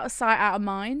it's out of sight, out of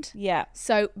mind. Yeah.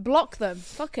 So block them.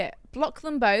 Fuck it. Block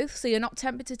them both so you're not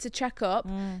tempted to check up.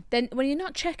 Then when you're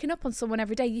not checking up on someone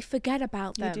every day, you forget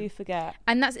about them. You do forget.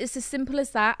 And it's as simple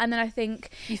as that. And then I think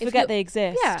you forget they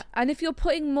exist. Yeah. And if you're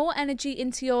putting more energy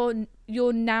into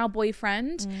your now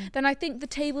boyfriend, then I think the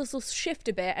tables will shift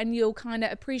a bit and you'll kind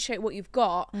of appreciate what you've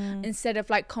got instead of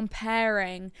like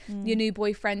comparing your new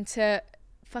boyfriend to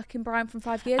fucking Brian from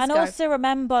 5 years ago. And also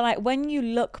remember, like when you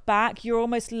look back, you're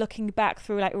almost looking back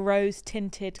through like rose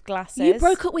tinted glasses. You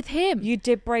broke up with him. You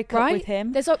did break up with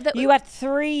him. You had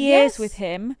 3 years Yes. with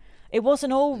him. It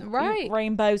wasn't all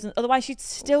rainbows, and otherwise you'd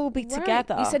still be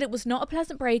together. You said it was not a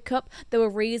pleasant breakup. There were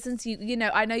reasons. You know,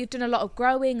 I know you've done a lot of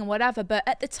growing and whatever, but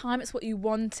at the time it's what you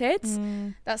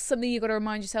wanted. That's something you've got to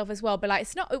remind yourself as well. But like,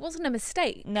 it wasn't a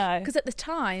mistake. No. Because at the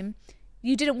time,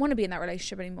 you didn't want to be in that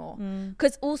relationship anymore.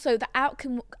 Because also the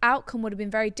outcome would have been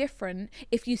very different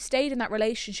if you stayed in that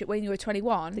relationship when you were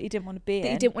 21. That you didn't want to be in.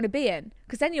 That you didn't want to be in.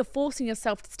 Because then you're forcing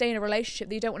yourself to stay in a relationship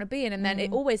that you don't want to be in, and then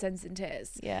it always ends in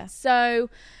tears. Yeah. So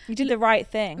you did the right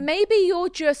thing. Maybe you're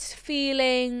just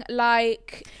feeling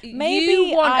like maybe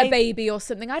you want a baby or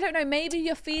something. I don't know. Maybe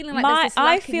you're feeling like there's this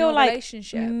lack in your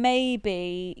relationship.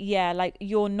 Maybe, yeah, like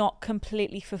you're not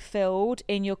completely fulfilled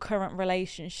in your current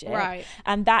relationship. Right.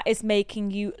 And that is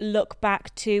making you look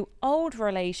back to old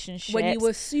relationships. When you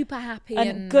were super happy.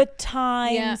 And good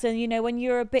times. And, you know, when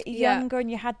you were a bit younger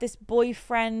and you had this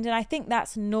boyfriend. And I think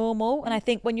that's normal. And I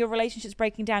think when your relationship's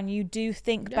breaking down, you do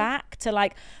think back to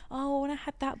like, oh, when I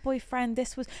had that boyfriend,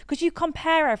 this was... Because you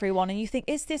compare everyone and you think,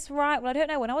 is this right? Well, I don't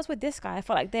know. When I was with this guy, I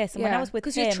felt like this. And when I was with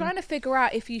him... Because you're trying to figure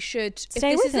out if you should...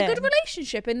 Stay if with this is a good him.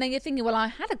 relationship. And then you're thinking, well, I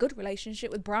had a good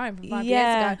relationship with Brian from 5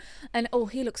 years ago. And, oh,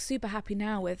 he looks super happy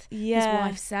now with his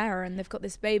wife, Sarah. And they've got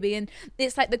this baby. And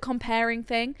it's like the comparing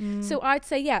thing. So I'd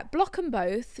say, block them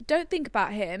both. Don't think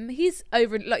about him. He's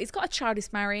over... Like, he's got a child,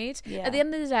 he's married. At the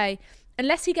end of the day...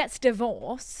 Unless he gets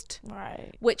divorced,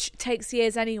 right, which takes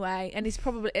years anyway, and it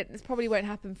probably won't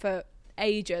happen for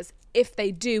ages. If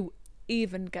they do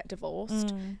even get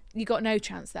divorced, you got no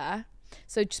chance there.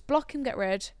 So just block him, get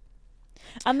rid,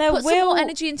 And there Put some will more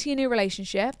energy into your new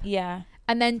relationship, Yeah.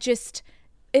 and then just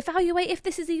evaluate if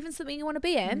this is even something you want to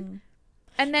be in,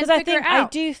 and then Because figure it I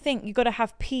out. do think you've got to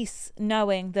have peace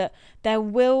knowing that there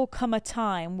will come a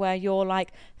time where you're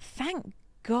like, thank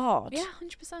God. Yeah,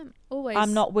 100%. Always.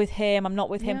 I'm not with him. I'm not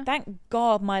with him. Yeah. Thank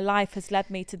God my life has led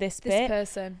me to this bit.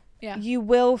 person. Yeah. You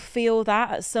will feel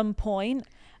that at some point,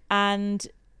 and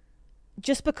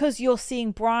just because you're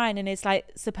seeing Brian and is like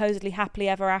supposedly happily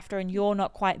ever after and you're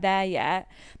not quite there yet,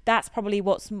 that's probably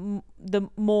what's the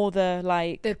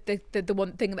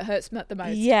one thing that hurts me the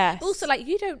most. Yes. Also, like,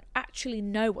 you don't actually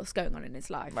know what's going on in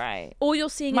his life. Right. All you're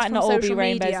seeing Might is from not all be social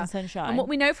rainbows media. and sunshine. And what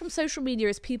we know from social media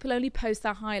is people only post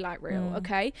their highlight reel.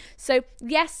 Okay. So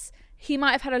yes, he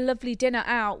might have had a lovely dinner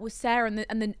out with Sarah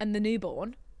and the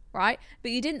newborn, right?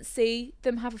 But you didn't see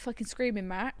them have a fucking screaming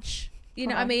match. You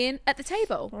know what I mean? At the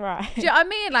table. Right. Do you know what I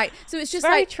mean? Like, so it's just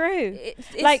Very like true.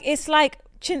 It's like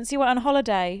Chintzy went on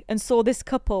holiday and saw this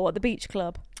couple at the beach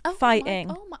club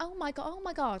fighting. Oh my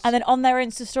god. And then on their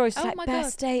Insta stories, it's Oh like, my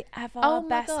best God. day ever, Oh my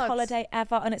best God. holiday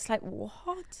ever. And it's like,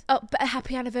 what? Oh, but a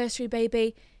happy anniversary,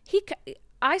 baby.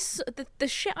 I saw the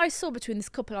shit I saw between this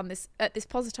couple on this at this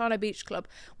Positano Beach Club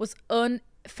was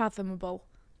unfathomable.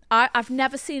 I've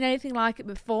never seen anything like it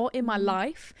before in my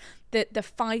life. The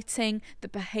fighting, the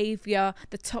behaviour,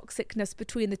 the toxicness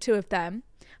between the two of them.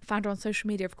 Found her on social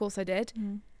media, of course I did.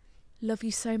 Love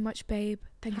you so much, babe.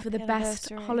 Thank you for the Happy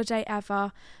best anniversary. holiday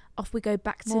ever. Off we go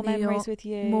back to More New memories York. with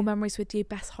you. More memories with you.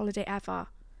 Best holiday ever.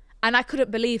 And I couldn't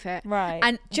believe it. Right.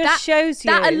 And Just shows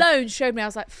that you. alone showed me. I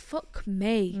was like, fuck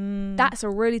me. That's a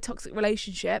really toxic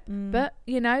relationship. But,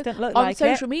 you know, Don't look on like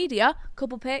social it. media,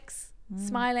 couple pics,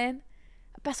 smiling.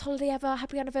 Best holiday ever.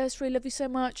 Happy anniversary. Love you so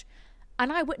much.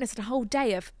 And I witnessed a whole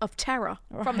day of terror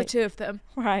from the Right. two of them.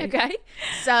 Right. Okay.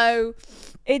 So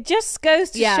It just goes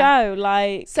to Yeah. show,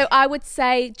 like, so I would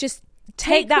say just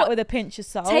take that what, with a pinch of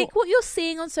salt. take what you're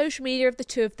seeing on social media of the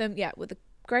two of them, with a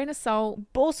grain of salt.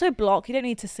 But also block. You don't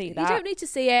need to see that. You don't need to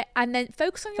see it, and then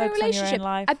focus on your own Focus on your own relationship.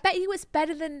 life. I bet you it's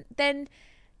better than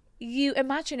you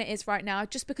imagine it is right now,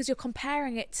 just because you're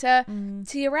comparing it to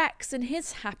your ex and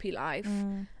his happy life.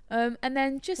 And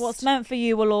then just What's meant for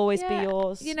you will always be Yeah,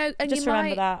 yours. you know, and just you remember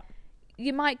might- that.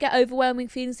 you might get overwhelming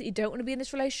feelings that you don't want to be in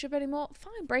this relationship anymore.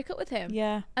 Fine, break up with him.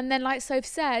 Yeah. And then, like Soph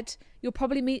said, you'll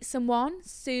probably meet someone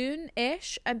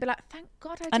soon-ish and be like, thank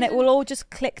God I did. And it will all just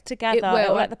click together. It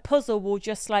will. Like the puzzle will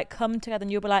just like come together,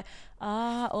 and you'll be like,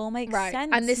 all makes sense.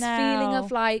 And this now. feeling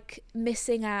of like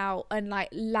missing out and like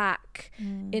lack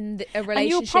in a relationship, and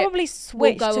you'll probably will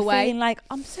switch go to away. feeling like,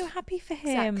 I'm so happy for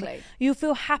him. Exactly. You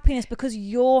feel happiness because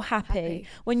you're happy. Happy.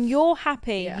 When you're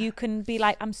happy, Yeah. you can be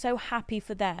like, I'm so happy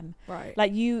for them. Right.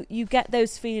 Like you get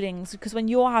those feelings because when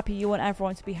you're happy, you want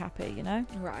everyone to be happy, you know?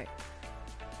 Right.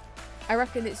 I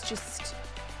reckon it's just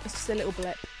a little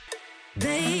blip.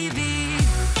 Baby,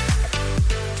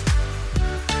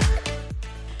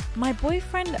 My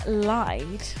boyfriend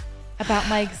lied about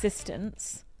my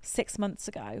existence 6 months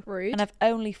ago. Rude. And I've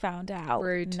only found out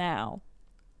Rude. now.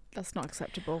 That's not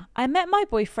acceptable. I met my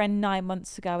boyfriend 9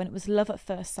 months ago and it was love at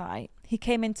first sight. He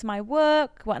came into my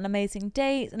work, went on amazing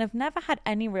dates, and I've never had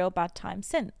any real bad times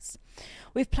since.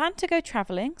 We've planned to go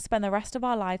travelling, spend the rest of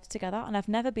our lives together, and I've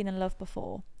never been in love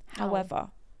before.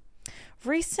 However,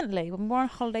 recently when we were on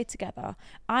holiday together,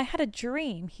 I had a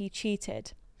dream he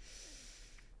cheated.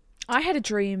 I had a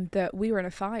dream that we were in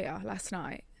a fire last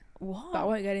night, What? but I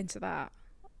won't get into that.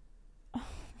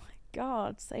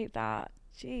 God, save that.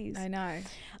 Jeez. I know. I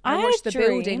I had watched a the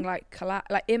building dream. like collapse,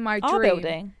 like in my Our dream.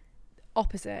 building.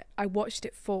 Opposite, I watched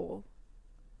it fall.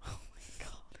 Oh my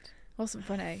God. Wasn't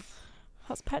funny.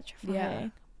 That's petrifying. Yeah.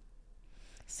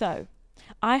 So,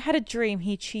 I had a dream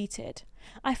he cheated.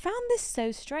 I found this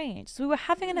so strange. So we were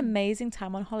having an amazing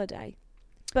time on holiday,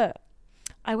 but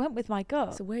I went with my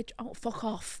gut So weird. Oh, fuck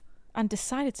off. and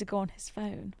decided to go on his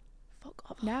phone. Fuck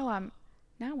off.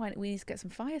 We need to get some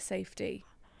fire safety.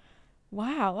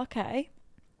 Wow. Okay.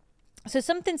 So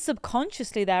something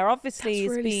subconsciously there obviously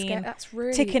That's has really been That's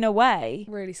really ticking away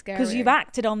Really scary. because you've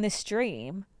acted on this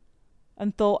dream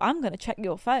and thought, I'm going to check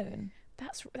your phone.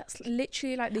 That's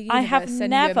literally like the universe I have sending you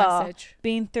a never message.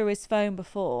 been through his phone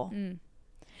before.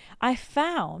 I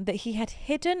found that he had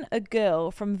hidden a girl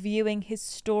from viewing his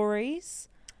stories.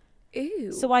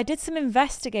 Ew. So I did some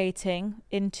investigating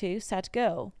into said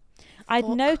girl. I'd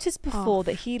Fuck noticed before off.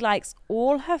 that he likes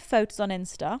all her photos on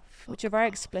Insta, which are very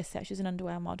explicit. She's an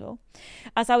underwear model.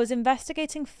 As I was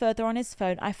investigating further on his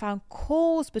phone, I found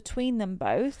calls between them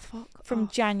both Fuck from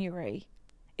off. January.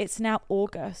 It's now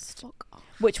August, Fuck off.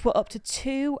 which were up to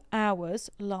 2 hours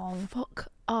long. Fuck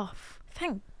off.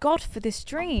 Thank God for this Oh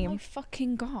dream. my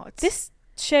fucking God. This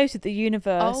shows with the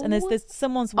universe, and there's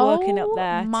someone's working up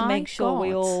there to make sure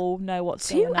we all know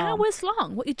what's going on. 2 hours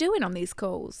long. What are you doing on these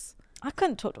calls? I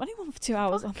couldn't talk to anyone for 2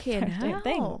 hours on the phone, I don't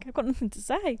think. I've got nothing to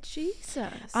say.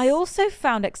 Jesus. I also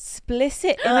found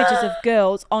explicit images of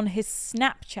girls on his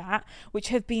Snapchat which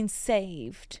have been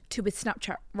saved to his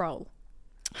Snapchat roll.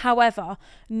 However,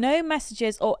 no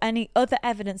messages or any other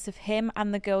evidence of him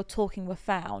and the girl talking were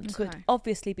found, so it's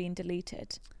obviously been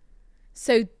deleted.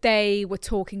 So they were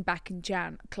talking back in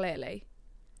Jan, clearly.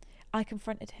 I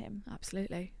confronted him.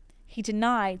 Absolutely. He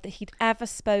denied that he'd ever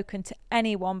spoken to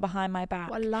anyone behind my back.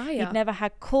 What a liar. He'd never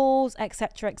had calls,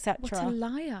 etc., etc. What a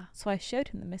liar. So I showed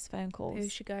him the missed phone calls. Here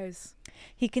she goes.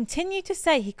 He continued to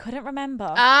say he couldn't remember.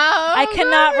 Oh, I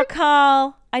cannot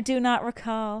recall. I do not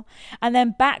recall. And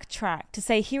then backtracked to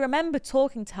say he remembered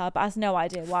talking to her, but has no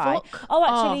idea why. Fuck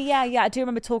actually, off. yeah, I do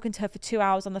remember talking to her for 2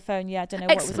 hours on the phone. Yeah, I don't know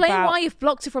what it was about. Explain why you've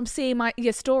blocked her from seeing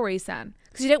your stories then.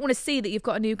 Because you don't want to see that you've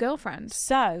got a new girlfriend.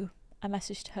 So I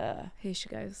messaged her. Here she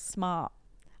goes. Smart.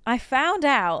 I found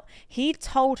out he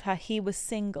told her he was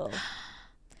single.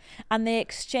 And they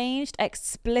exchanged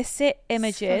explicit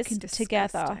images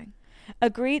together.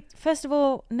 Agreed. First of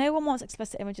all, no one wants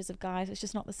explicit images of guys. It's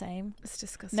just not the same. It's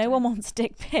disgusting. No one wants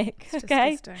dick pic. It's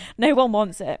okay? disgusting. No one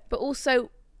wants it. But also,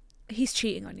 he's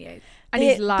cheating on you. And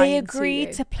he's lying They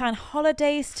agreed to plan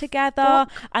holidays together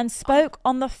and spoke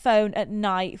on the phone at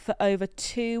night for over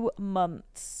 2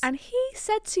 months. And he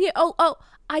said to you, oh,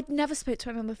 I'd never spoke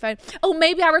to her on the phone. Oh,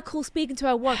 maybe I recall speaking to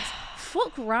her once.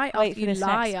 Fuck right off, you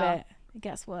liar. Next bit. It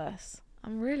gets worse.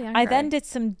 I'm really angry. I then did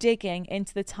some digging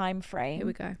into the time frame. Here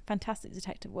we go. Fantastic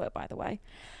detective work, by the way,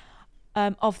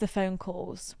 of the phone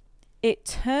calls. It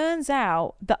turns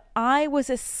out that I was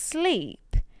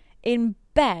asleep in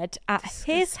bed at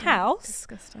his house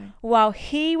while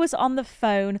he was on the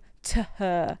phone to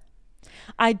her.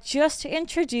 I just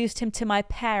introduced him to my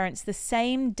parents the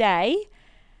same day.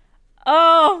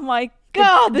 Oh my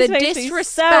God, this makes me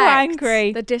so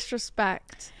angry. The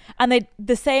disrespect. And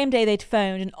the same day they'd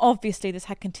phoned, and obviously this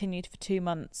had continued for 2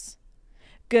 months.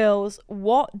 Girls,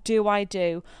 what do I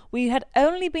do? We had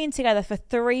only been together for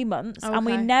 3 months, and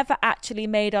we never actually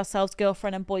made ourselves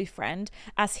girlfriend and boyfriend,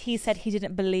 as he said he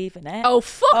didn't believe in it. Oh,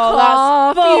 fuck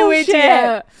off, you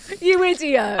idiot. You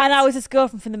idiot. And I was his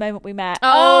girlfriend from the moment we met.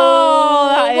 That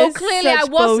well, is clearly I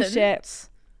wasn't. Bullshit.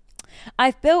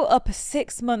 I've built up a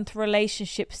 6-month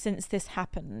relationship since this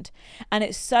happened, and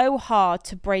it's so hard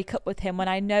to break up with him when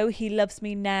I know he loves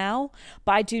me now,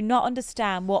 but I do not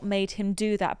understand what made him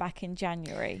do that back in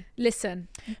January. Listen.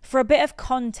 For a bit of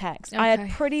context, I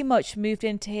had pretty much moved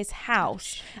into his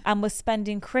house and was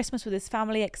spending Christmas with his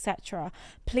family, etc.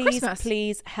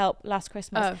 Please help last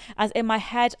Christmas. As in my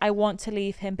head, I want to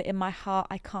leave him, but in my heart,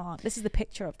 I can't. This is the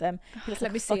picture of them.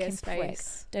 Let me see his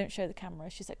face. Don't show the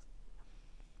camera. She's like,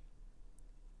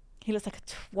 he looks like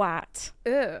a twat.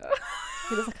 Ew.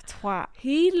 He looks like a twat.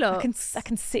 He looks... I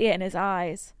can see it in his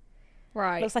eyes.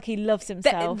 Right. Looks like he loves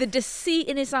himself. The deceit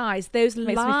in his eyes, those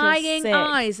lying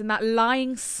eyes and that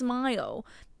lying smile.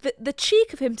 The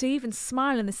cheek of him to even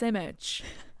smile in this image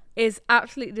is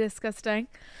absolutely disgusting.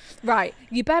 Right.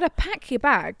 You better pack your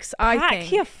bags, I think.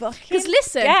 Pack your fucking... Because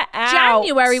listen, get out.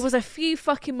 January was a few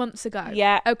fucking months ago.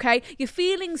 Yeah. Okay? Your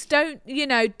feelings don't,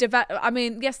 develop... I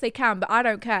mean, yes, they can, but I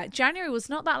don't care. January was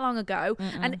not that long ago.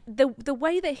 And the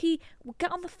way that he would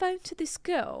get on the phone to this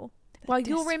girl while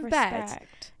you're in bed,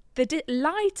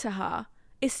 lie to her,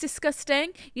 it's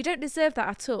disgusting. You don't deserve that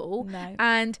at all. No.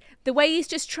 And the way he's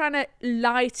just trying to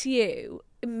lie to you,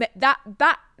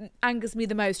 that angers me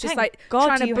the most. Just Thank like God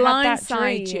trying to you had that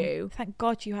blindside dream. you. Thank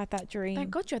God you had that dream.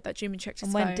 Thank God you had that dream and checked his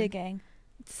and phone. went digging.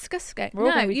 Disgusting. We're all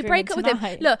No, gonna be you break up dreaming with him.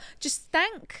 tonight. Look, just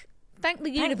thank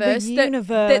the universe,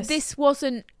 that this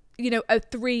wasn't a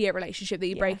 3-year relationship that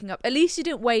you're breaking up. At least you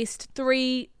didn't waste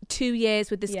 2 years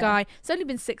with this guy. It's only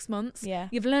been 6 months. Yeah.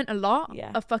 You've learnt a lot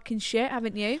of fucking shit,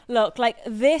 haven't you? Look,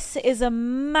 this is a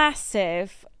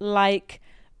massive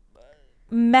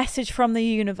message from the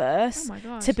universe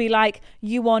to be like,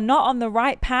 you are not on the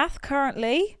right path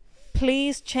currently.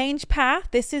 Please change path.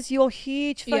 This is your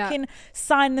huge fucking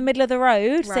sign in the middle of the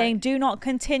road saying do not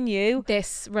continue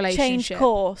this relationship. Change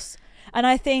course. And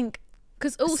I think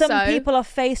because also some people are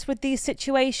faced with these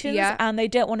situations and they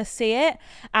don't want to see it,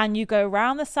 and you go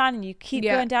around the sun and you keep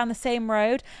going down the same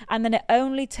road, and then it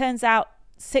only turns out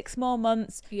 6 more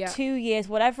months, 2 years,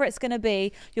 whatever it's going to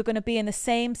be, you're going to be in the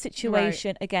same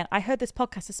situation again. I heard this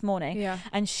podcast this morning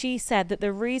and she said that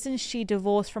the reason she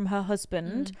divorced from her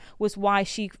husband was why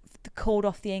she called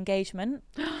off the engagement.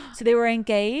 So they were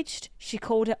engaged, she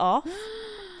called it off.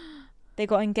 They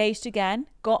got engaged again,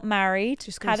 got married,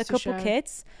 had a couple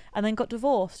kids, and then got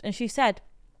divorced. And she said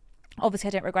Obviously,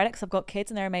 I don't regret it because I've got kids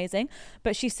and they're amazing.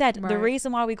 But she said the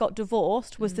reason why we got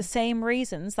divorced was the same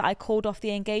reasons that I called off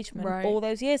the engagement all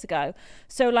those years ago.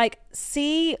 So, like,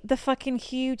 see the fucking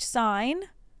huge sign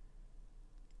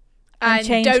and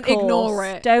change don't course. ignore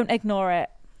it. Don't ignore it.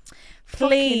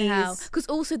 Please. Because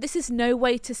also, this is no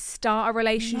way to start a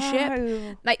relationship.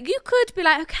 No. Like, you could be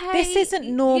like, okay, This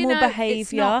isn't normal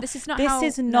behaviour. This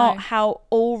is not how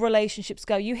all relationships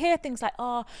go. You hear things like,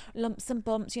 oh, lumps and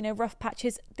bumps, you know, rough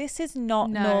patches. This is not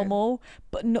normal.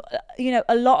 But, no, you know,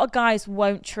 a lot of guys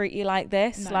won't treat you like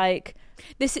this. No. Like,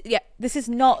 this is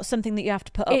not something that you have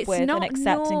to put up with and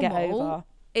accept and get over.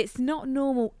 It's not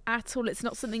normal at all. It's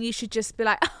not something you should just be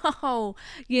like, oh,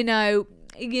 you know,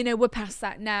 we're past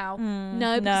that now.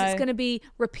 No, because it's going to be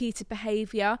repeated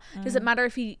behaviour. Doesn't matter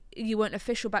if you weren't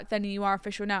official back then and you are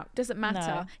official now. Doesn't matter.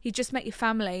 No. He just met your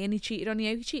family and he cheated on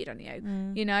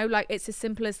you. You know, like, it's as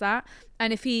simple as that.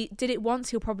 And if he did it once,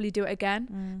 he'll probably do it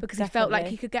again because he felt like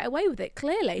he could get away with it.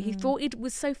 Clearly, he thought he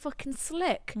was so fucking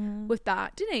slick with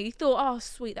that, didn't he? He thought, oh,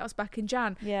 sweet, that was back in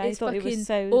Jan. Yeah, it's he thought fucking it was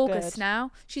so August good.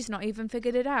 now. She's not even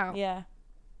figured it out. Yeah.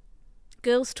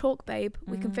 Girls talk, babe.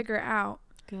 We can figure it out.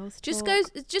 Girls Just talk.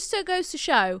 so it goes to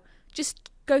show, just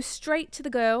go straight to the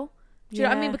girl. Do you know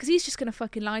what I mean? Yeah. Because he's just going to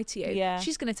fucking lie to you. Yeah.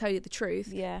 She's going to tell you the truth.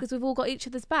 Yeah. Because we've all got each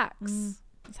other's backs.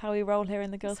 That's how we roll here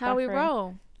in the girls' That's how we bathroom.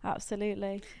 roll.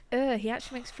 Absolutely. He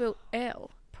actually makes me feel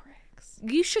ill. Pricks.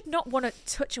 You should not want to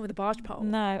touch him with a barge pole.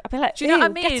 No. I'd be like, Do you know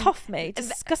what I mean? Get off me.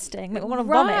 Disgusting. Make me want to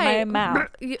vomit in my own mouth.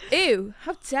 Ew.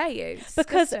 How dare you?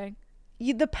 Because Disgusting.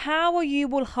 the power you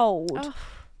will hold. Oh.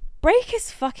 Break his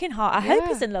fucking heart. I hope Yeah.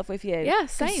 he's in love with you. Yeah, You can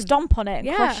same. stomp on it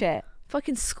and crush it.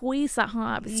 Fucking squeeze that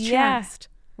heart out of his Yeah. chest.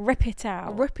 Rip it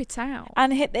out. Rip it out.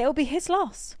 And it'll be his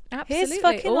loss. Absolutely. His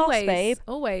fucking Always. loss, babe.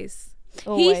 Always. He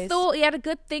Always. thought he had a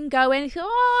good thing going. He thought,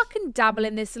 oh, I can dabble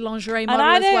in this lingerie And model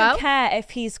I as don't well. care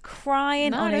if he's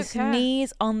crying No, I on don't his care.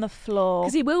 knees on the floor.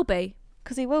 Because he will be.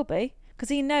 Because he will be. Because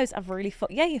he knows I've really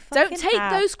fucked. Yeah, you fucking Don't take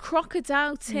have. those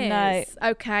crocodile tears. No.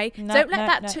 Okay? No, Don't let no,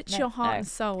 that no, touch no, your heart no. and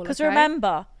soul. Because okay?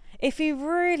 remember, if he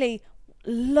really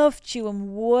loved you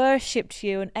and worshipped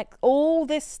you and all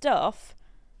this stuff,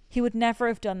 he would never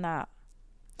have done that.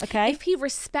 Okay? If he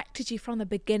respected you from the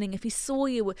beginning, if he saw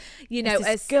you, you know, It's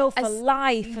this as girl for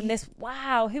life and this,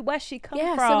 wow, where's she come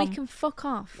yeah, from? so he can fuck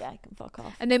off. Yeah, he can fuck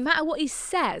off. And no matter what he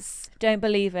says, Don't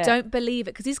believe it. don't believe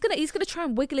it, because he's gonna try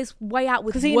and wiggle his way out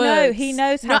with 'Cause words. he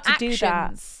knows how not to do that.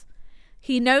 actions.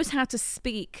 He knows how to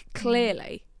speak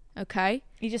clearly. Okay,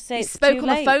 You just say he it's spoke too on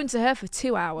late. the phone to her for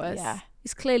 2 hours. Yeah.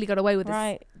 He's clearly got away with this.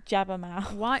 Right,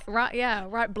 jabbermouth. Right, yeah,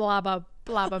 right,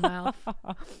 blabbermouth.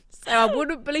 So I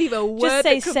wouldn't believe a word Just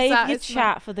say that comes save out your his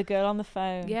chat mouth. for the girl on the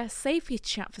phone. Yeah, save your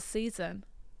chat for season.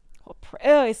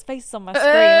 Oh, his face is on my screen.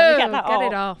 Let me get that Get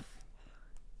it off. off.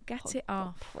 Get it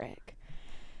off. Prick.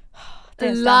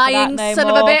 Don't stand for that Lying no son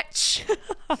more. of a bitch.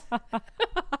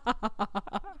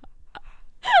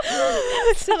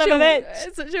 Son of a bitch.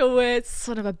 It's such a weird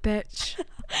son of a bitch.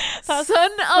 That's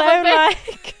Son of a so bitch.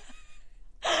 like.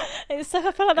 It's so,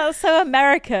 I feel like that's so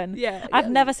American. Yeah, I've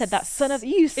yeah. never said that. Son of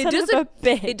you, son of a doesn't-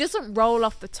 bitch. It doesn't roll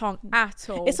off the tongue at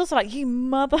all. It's also like you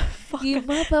motherfucker. You It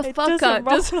motherfucker. doesn't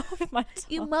roll Doesn't- off my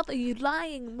tongue. you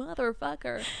lying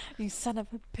motherfucker. You son of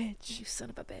a bitch. You son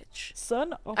of a bitch.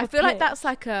 Son of a I feel like bitch. that's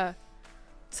like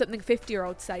something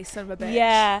 50-year-olds say, son of a bitch.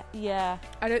 Yeah, yeah.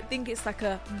 I don't think it's like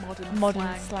a modern Modern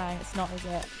slang. slang. It's not, is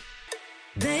it?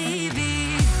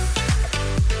 Baby,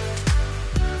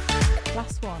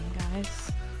 Last one, guys.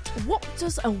 What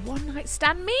does a one-night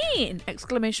stand mean?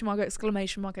 Exclamation mark,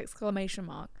 exclamation mark, exclamation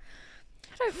mark.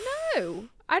 I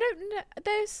don't know.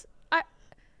 This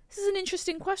is an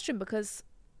interesting question because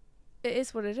it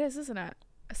is what it is, isn't it?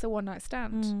 It's a one-night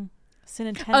stand. It's an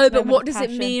intense Oh, but moment what of does it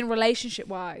passion. mean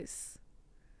relationship-wise?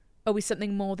 Are we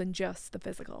something more than just the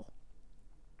physical?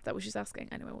 Is that what she's asking?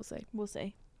 Anyway, we'll see. We'll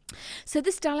see. So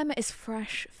this dilemma is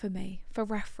fresh for me, for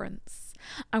reference.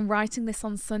 I'm writing this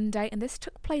on Sunday, and this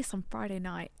took place on Friday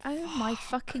night. Oh my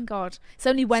fucking God. It's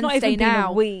only not Wednesday even been a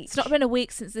now. week. It's not been a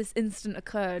week since this incident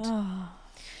occurred. Oh.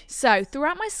 So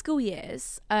throughout my school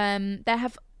years, there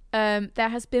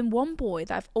has been one boy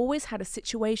that I've always had a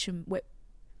situationship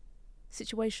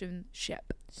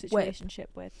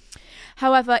with.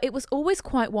 However, it was always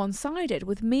quite one-sided,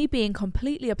 with me being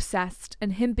completely obsessed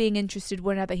and him being interested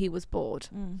whenever he was bored.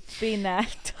 Been there,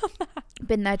 done that.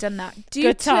 Been there, done that.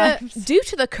 Good times. Due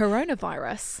to the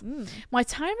coronavirus, my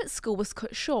time at school was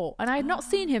cut short, and I had not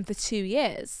seen him for 2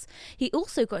 years. He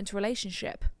also got into a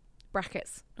relationship.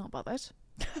 Brackets, not bothered.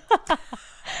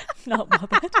 Not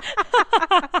bothered.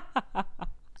 Not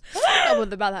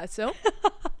bothered about that at all.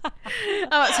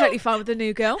 I'm totally fine with the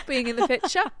new girl being in the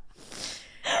picture.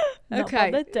 Not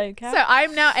Okay. bothered, don't care. So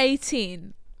I'm now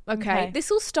 18. Okay. Okay. This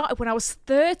all started when I was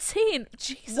 13.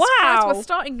 Jesus Wow. Christ, we're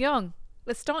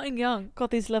starting young.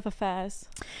 God, these love affairs.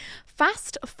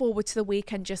 Fast forward to the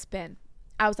weekend just been.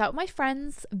 I was out with my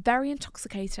friends, very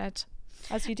intoxicated.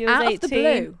 As you do as Out 18. of the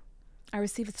blue, I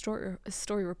received a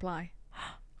story reply.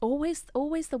 Always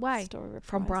the way. Story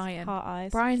from replies, Brian. Heart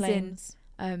eyes. Brian's flames.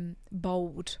 in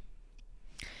bold.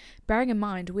 Bearing in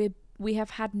mind, we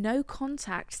have had no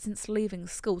contact since leaving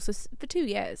school, so for 2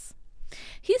 years.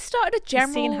 He started a general.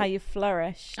 You've seen how you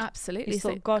flourished. Absolutely. You So,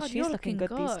 thought, gosh, you're she's looking good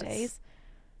these days.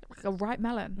 Like a ripe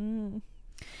melon.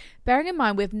 Mm. Bearing in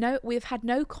mind, we've had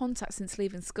no contact since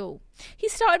leaving school. He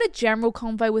started a general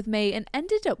convo with me and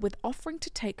ended up with offering to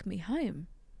take me home,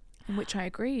 in which I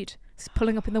agreed. Just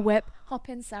pulling up in the whip. Hop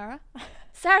in, Sarah.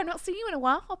 Sarah, not seen you in a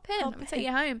while. Hop in. Let me take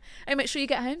you home. And make sure you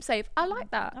get home safe. I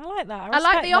like that. I like that. I like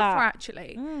respect the offer, that.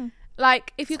 actually. Mm.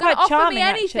 Like, if you're It's going to quite offer me charming,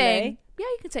 anything, actually. yeah,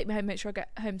 you can take me home, make sure I get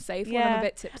home safe when Yeah. I'm a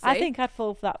bit tipsy. I think I'd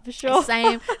fall for that for sure.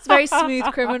 Same. It's a very smooth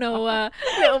criminal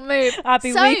little move. I'd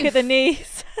be So, weak at the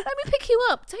knees. Let me pick you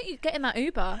up. Don't you get in that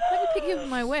Uber. Let me pick you up in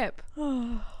my whip.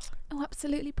 Oh,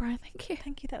 absolutely, Brian. Thank you.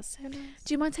 Thank you. That's so nice.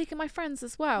 Do you mind taking my friends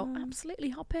as well? Absolutely.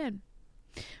 Hop in.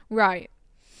 Right.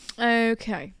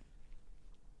 Okay.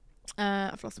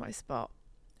 I've lost my spot.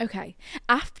 Okay.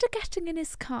 After getting in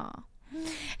his car,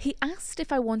 he asked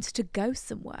if I wanted to go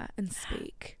somewhere and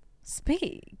speak,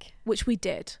 Speak. which we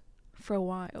did for a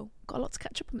while. Got a lot to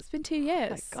catch up on. It's been 2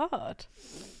 years. Oh my God.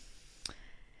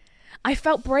 I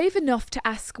felt brave enough to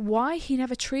ask why he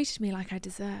never treated me like I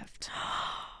deserved.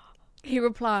 He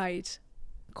replied,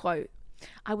 quote,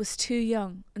 I was too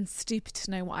young and stupid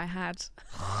to know what I had.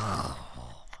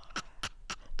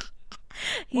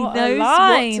 He What a knows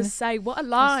line. what to say. What a I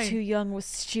line. was too young, was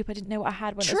stupid, I didn't know what I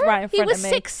had when True. it was right in front he was of me.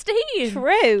 16.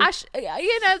 True. You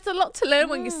know, it's a lot to learn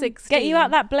when you're 16. Get you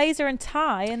out that blazer and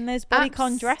tie and those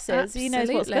bodycon dresses. He knows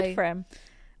what's absolutely. good for him.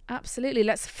 Absolutely.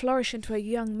 Let's flourish into a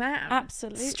young man.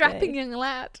 Absolutely. Strapping young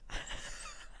lad.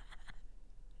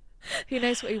 Who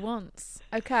knows what he wants.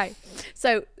 Okay.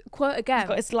 So, quote again. He's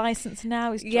got his license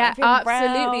now. He's Yeah, driving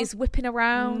absolutely. round. He's whipping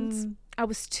around. I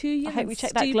was too young. I hope and we check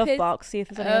stupid. that glove box, see if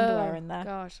there's any underwear in there.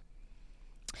 God.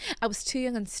 I was too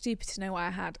young and stupid to know what I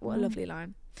had. What a lovely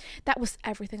line. That was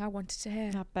everything I wanted to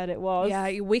hear. I bet it was. Yeah,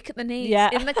 you're weak at the knees. Yeah.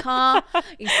 In the car.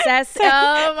 He says,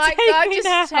 oh my Take God, me just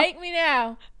now. take me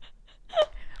now.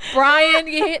 Brian,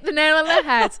 you hit the nail on the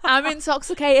head. I'm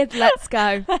intoxicated. Let's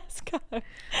go. Let's go. That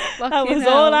Fucking was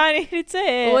hell. all I needed to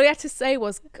hear. All he had to say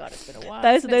was, God, it's been a while.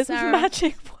 Those hasn't it, are Sarah?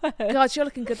 magic words. God, you're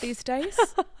looking good these days.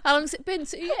 How long has it been?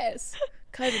 2 years.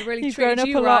 COVID really You've treated grown up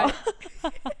you a right.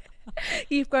 lot.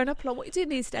 You've grown up a lot. What are you doing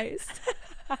these days?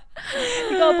 You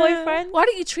got a boyfriend? Why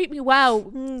don't you treat me well?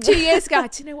 2 years ago,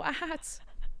 do you know what I had?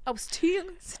 I was too young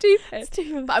and stupid.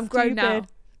 Stupid, But I'm grown now. stupid.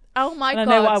 Oh my And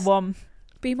God. I know what I want.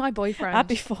 Be my boyfriend. I'd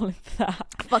be falling for that.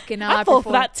 Fucking hell. I'd fall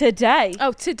for that today.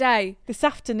 Oh, today. This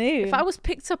afternoon. If I was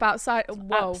picked up outside.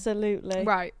 Whoa. Absolutely.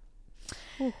 Right.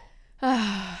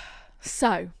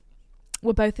 So,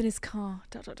 we're both in his car. ...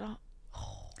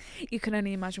 You can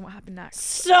only imagine what happened next.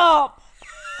 Stop!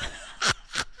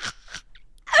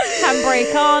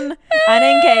 Handbrake on and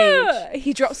engage.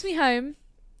 He drops me home.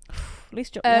 At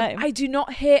least drop me home. I do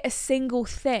not hear a single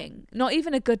thing. Not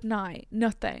even a good night.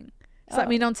 Nothing. Does that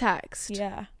mean on text?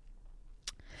 Yeah.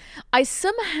 I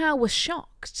somehow was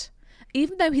shocked,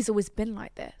 even though he's always been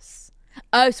like this.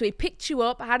 Oh, so he picked you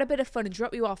up, had a bit of fun and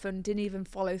dropped you off and didn't even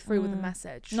follow through with the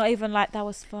message. Not even like that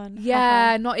was fun.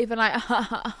 Yeah, not even like,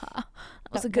 that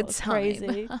was a good was time.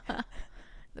 crazy.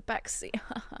 The backseat.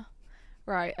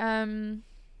 Right.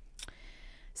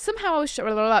 Somehow I was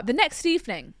shocked. The next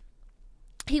evening,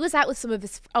 he was out with some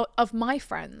of my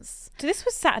friends. So this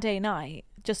was Saturday night,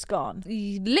 just gone.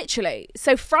 Literally.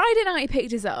 So Friday night he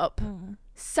picked us up.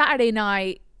 Saturday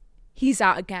night he's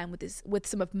out again with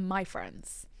some of my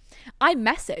friends. I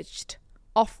messaged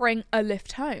offering a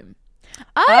lift home.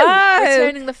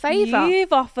 Returning the favour.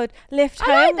 You've offered lift I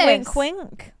home, like wink this.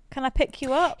 wink. Can I pick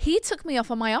you up? He took me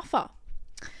up on my offer.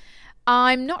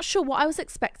 I'm not sure what I was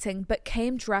expecting, but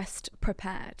came dressed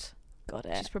prepared. Got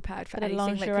it. Just prepared for Bit of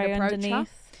anything that could lingerie approach her.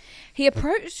 underneath. He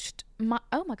approached my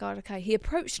He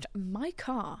approached my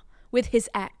car with his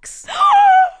ex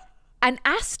and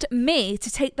asked me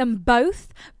to take them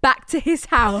both back to his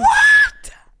house.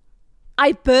 What?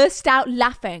 I burst out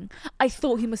laughing. I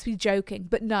thought he must be joking,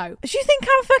 but no. Do you think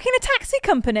I'm fucking a taxi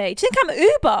company? Do you think I'm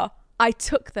Uber? I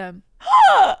took them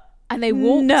and they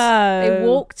walked. No. They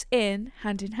walked in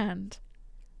hand.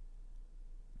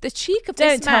 The cheek of Don't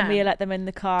this man. tell me you let them in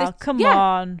the car. Come yeah,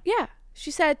 on. Yeah.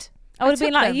 She said. I would have been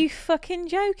took like, them. are you fucking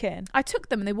joking? I took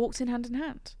them and they walked in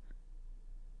hand.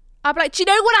 I'd be like, do you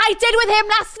know what I did with him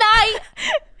last night?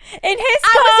 In his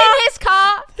car. I was in his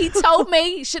car. He told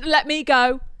me he shouldn't let me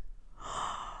go.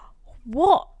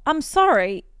 What? I'm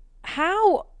sorry.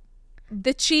 How?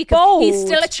 The cheek bold. He's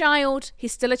still a child.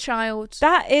 He's still a child.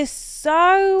 That is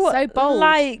so bold.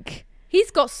 Like,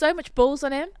 He's got so much balls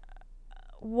on him.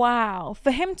 wow. For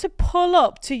him to pull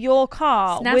up to your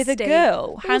car It's with a nasty.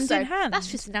 girl, hand Also, in hand. That's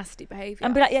just nasty behaviour.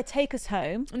 And be like, yeah, take us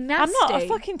home. Nasty. I'm not a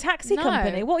fucking taxi No.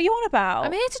 company. What are you on about?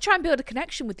 I'm here to try and build a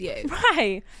connection with you.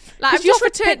 Right. Like, Because I'm you just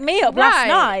offered to pick return- me up last Right.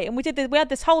 night, and we had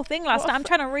this whole thing last What night. a I'm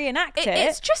trying to reenact it.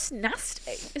 It's just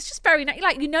nasty. It's just very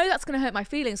like, you know, that's going to hurt my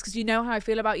feelings because you know how I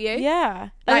feel about you. Yeah.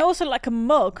 Like- And also like a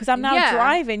mug because I'm now Yeah.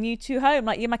 driving you two home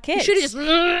like you're my You kids. should have just.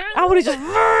 I would have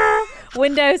just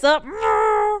windows up.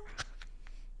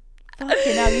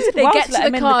 Fucking hell, you They get to let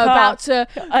him the in car, about to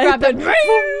grab Open. them.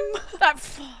 That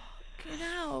fucking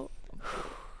hell.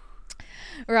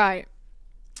 Right.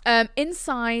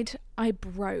 Inside, I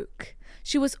broke.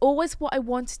 She was always what I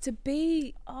wanted to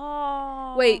be.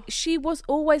 Oh. Wait, she was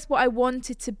always what I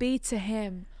wanted to be to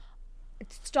him.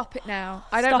 Stop it now.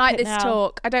 I don't Stop like it this now.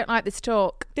 talk. I don't like this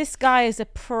talk. This guy is a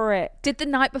prick. Did the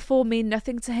night before mean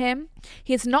nothing to him?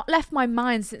 He has not left my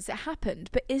mind since it happened,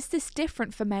 but is this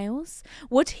different for males?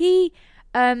 Would he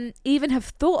even have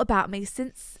thought about me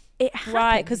since it happened?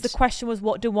 Right, because the question was,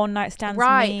 what do one night stands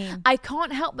Right. mean? I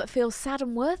can't help but feel sad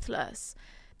and worthless.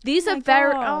 These Oh are my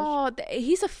very... God. Oh,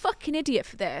 he's a fucking idiot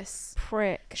for this.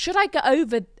 Prick. Should I get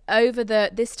over the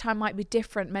this time might be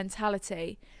different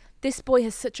mentality? This boy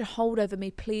has such a hold over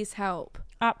me. Please help.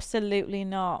 Absolutely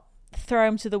not. Throw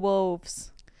him to the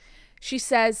wolves. She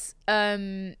says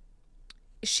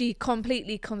she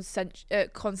completely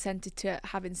consented to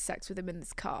having sex with him in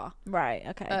this car. Right,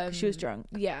 okay. 'Cause she was drunk.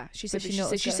 Yeah, she said. But she knew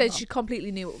what was She going said on. she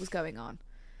completely knew what was going on.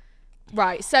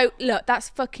 Right. So look, that's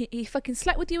fucking. He fucking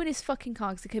slept with you in his fucking car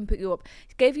because he couldn't put you up.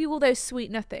 He gave you all those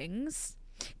sweet nothings.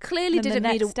 Clearly Then the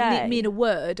didn't next day- mean a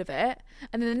word of it.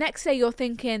 And then the next day you're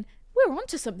thinking, we're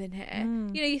onto something here.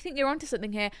 Mm. You know, you think you're onto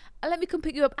something here. Let me come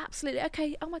pick you up. Absolutely.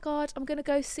 Okay. Oh my God, I'm gonna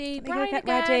go see Let me go Brian get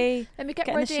again. ready, Let me get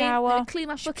get in the ready. shower. Let me clean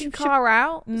my Ship, fucking ship, ship. car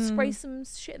out. Spray some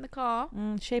shit in the car.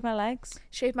 Shave my legs.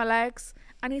 Shave my legs.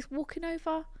 And he's walking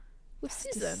over with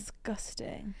That's Susan.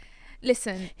 disgusting.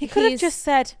 Listen, He could have he's- just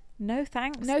said, no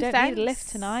thanks. No Don't thanks. need a lift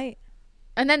tonight.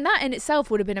 And then that in itself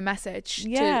would have been a message.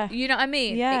 Yeah. You know what I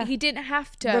mean? Yeah. He didn't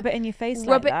have to Rub it in your face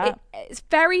rub like it. that. It's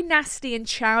very nasty and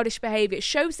childish behaviour. It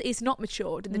shows that he's not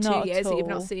matured in the Not 2 at years that you've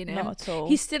not all. seen him. Not at all.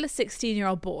 He's still a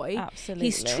 16-year-old boy. Absolutely.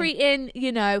 He's treating,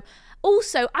 you know.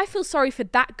 Also, I feel sorry for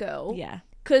that girl. Yeah.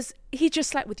 Because he just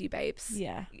slept with you, babes.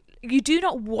 Yeah. You do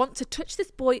not want to touch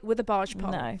this boy with a barge pole.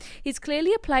 No. He's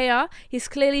clearly a player. He's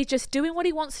clearly just doing what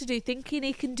he wants to do, thinking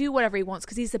he can do whatever he wants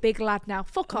because he's a big lad now.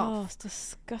 Fuck Oh, off. it's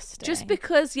disgusting. Just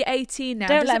because you're 18 now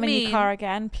Don't doesn't let him in mean your car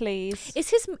again, please.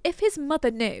 if his mother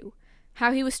knew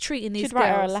how he was treating these Should girls.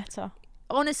 write her a letter.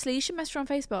 Honestly, you should message her on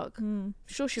Facebook. I'm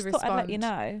sure she'll Just respond. thought I'd let you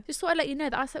know. Just thought I'd let you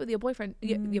know that I slept with your boyfriend.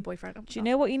 Your boyfriend. Do you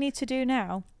know what you need to do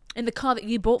now? In the car that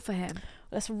you bought for him.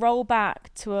 Let's roll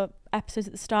back to a episode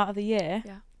at the start of the year.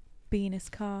 Yeah. Be in his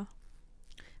car.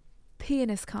 Pee in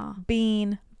his car.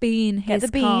 Bean. Bean Get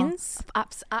his the car. beans How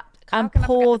and can I forget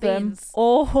pour the them beans?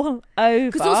 all over.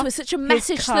 Because also it's such a his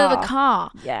message to the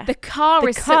car. Yeah. The car The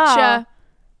is car such a...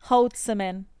 holds some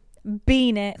in.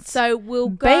 Bean it. So we'll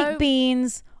go... Baked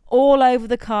beans all over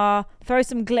the car. Throw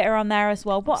some glitter on there as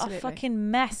well. What Absolutely. a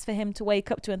fucking mess for him to wake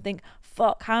up to and think,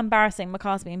 fuck, how embarrassing, my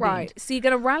car's being Right. beamed. So you're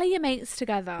going to rally your mates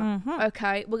together. Mm-hmm.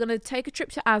 Okay. We're going to take a trip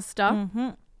to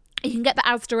Asda. You can get the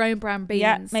Asda own brand beans.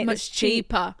 Yeah, make much this cheap.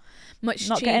 cheaper. Much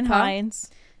Not cheaper. getting Heinz.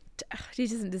 He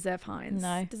doesn't deserve Heinz.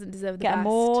 No. Doesn't deserve the Get best. them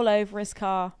all over his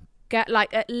car. Get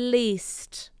like at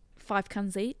least 5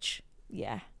 cans each.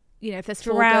 Yeah. You know, if there's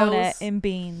 4 Drown girls. it in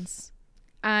beans.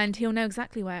 And he'll know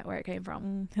exactly where it came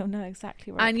from. He'll know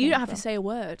exactly where And it you came don't have from. to say a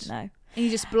word. No. And you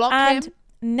just block And him.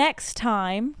 next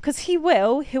time, because he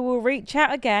will reach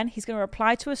out again. He's going to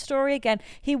reply to a story again.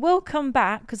 He will come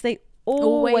back because they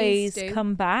always do.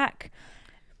 come back.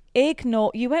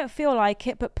 Ignore. You won't feel like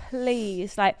it, but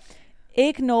please, like,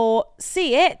 ignore,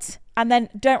 see it, and then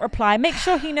don't reply. Make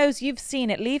sure he knows you've seen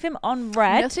it. Leave him on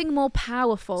red. Nothing more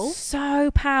powerful So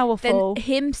powerful. than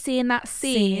him seeing that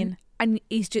scene. And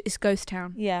he's just, it's ghost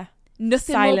town. Yeah.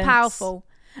 Nothing Silence. more powerful.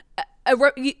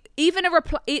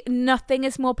 Nothing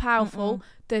is more powerful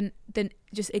than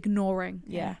just ignoring.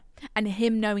 Yeah. And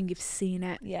him knowing you've seen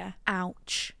it. Yeah.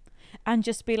 Ouch. And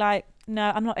just be like,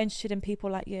 no, I'm not interested in people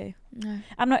like you. No.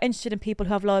 I'm not interested in people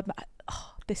who have lowered my...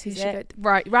 Oh, this is it.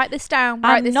 Right, write this down.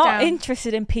 I'm not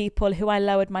interested in people who I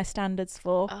lowered my standards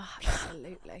for. Oh,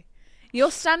 absolutely.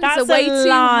 Your standards That's are way a too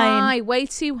line. high. Way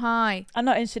too high. I'm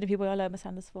not interested in people who I lower my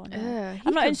standards for. No. He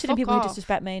I'm not can interested in fuck people off. who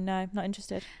disrespect me. No, not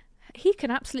interested. He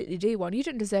can absolutely do one. You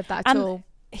don't deserve that at And all.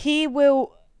 he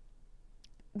will,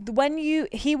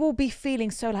 he will be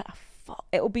feeling so like, fuck,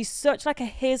 it will be such like a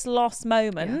his loss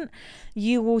moment.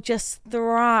 You will just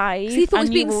thrive. 'Cause he thought he was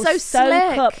and you being will so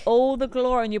soak up slick. all the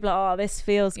glory, and you'll be like, oh, this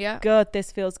feels good.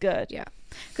 This feels good. Yeah.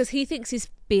 Because he thinks he's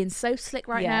being so slick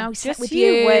right Yeah. now. He's Just sat with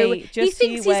you you. wait. He Just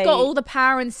thinks you he's got wait. all the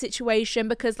power in the situation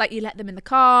because, like, you let them in the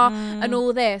car and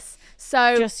all this.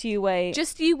 So Just you wait.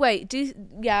 Just you wait.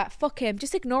 Fuck him.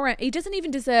 Just ignore him. He doesn't even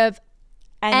deserve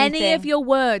any Anything. of your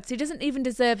words. He doesn't even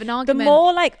deserve an The argument.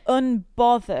 more like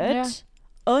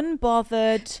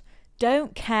unbothered,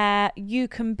 don't care you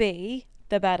can be,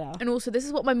 the better. And also, this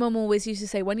is what my mum always used to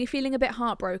say: when you're feeling a bit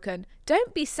heartbroken,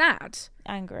 don't be sad.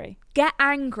 Angry. Get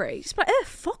angry. Just be like,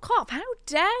 fuck off. How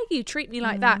dare you treat me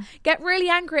like that? Get really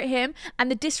angry at him and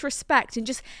the disrespect, and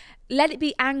just let it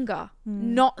be anger,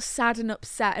 not sad and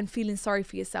upset and feeling sorry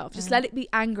for yourself. Just let it be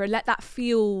anger and let that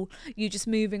fuel you just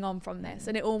moving on from this.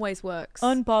 And it always works.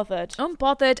 Unbothered.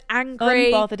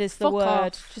 Angry. Unbothered is the fuck word.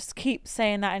 off. Just keep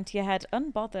saying that into your head.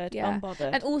 Unbothered. Yeah. Unbothered.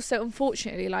 And also,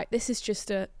 unfortunately, like, this is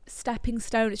just a stepping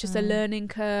stone. It's just a learning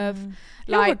curve.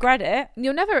 He'll Like, regret it.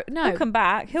 you'll never, no. He'll come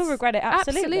back. He'll regret it.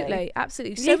 Absolutely.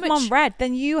 Absolutely. Leave him on red.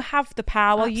 Then you have the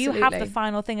power. You have the Absolutely.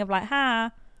 final thing of like,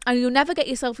 And you'll never get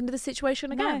yourself into the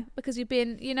situation again No. because you've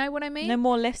been, you know what I mean? no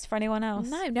more lifts for anyone else.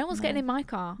 No one's getting in my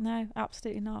car. No,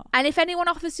 absolutely not. And if anyone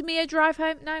offers me a drive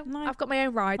home, no, No. I've got my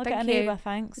own ride. I'll Thank get an you. Uber,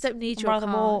 thanks. I don't need I'd your rather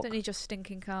car. walk. I don't need your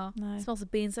stinking car. No. It smells of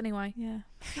beans anyway. Yeah.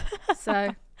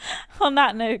 So On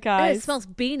that note, it guys. smells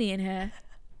beanie in here.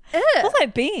 Smells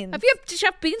like beans. Did you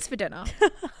have beans for dinner?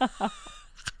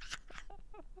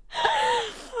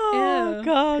 Oh, Ew.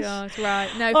 gosh. God, right.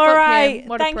 No, All fuck right. him.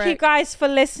 What a Thank you prick. guys for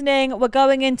listening. We're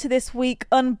going into this week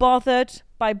unbothered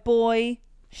by boy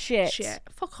shit. Shit.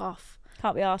 Fuck off.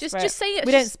 Can't be asked. Just say it.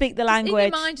 We don't speak the just language.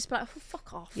 in your mind, just be like, oh,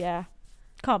 fuck off. Yeah.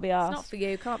 Can't be It's asked. not for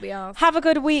you. Can't be asked. Have a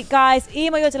good week, guys.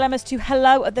 Email your dilemmas to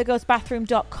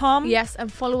hello@thegirlsbathroom.com. Yes,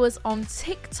 and follow us on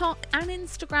TikTok and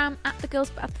Instagram at The Girls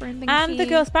Bathroom. Thank And you. the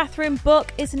Girls Bathroom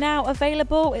book is now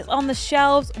available. It's on the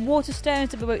shelves.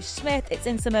 Waterstones of Bewitched Smith. It's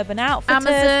in some Urban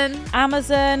Outfitters.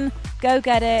 Amazon. Go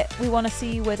get it. We want to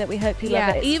see you with it. We hope you love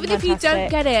it. It's even if you don't fantastic.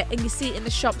 get it and you see it in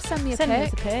the shop, send me a Send us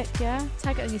pic. a pic, yeah.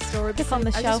 Tag it on your story. Pic on the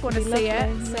I shelf just want would to be see it.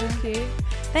 lovely. So Yeah. cute.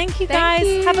 Thank you, Thank guys.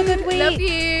 you. Have a good week. Love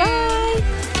you. Bye.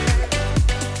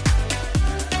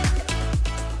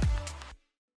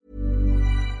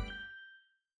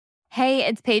 Hey,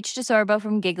 it's Paige DeSorbo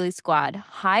from Giggly Squad.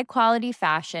 High quality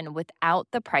fashion without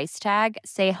the price tag.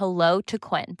 Say hello to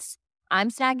Quince. I'm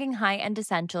snagging high-end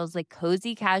essentials like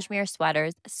cozy cashmere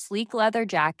sweaters, sleek leather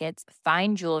jackets,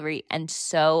 fine jewelry, and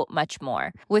so much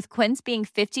more. With Quince being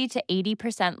 50 to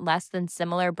 80% less than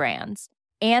similar brands.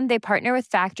 And they partner with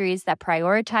factories that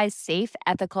prioritize safe,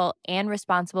 ethical, and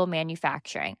responsible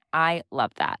manufacturing. I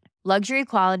love that. Luxury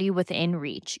quality within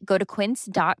reach. Go to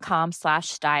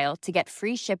quince.com/style to get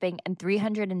free shipping and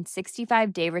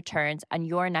 365-day returns on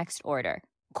your next order.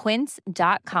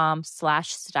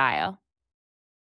 Quince.com/style.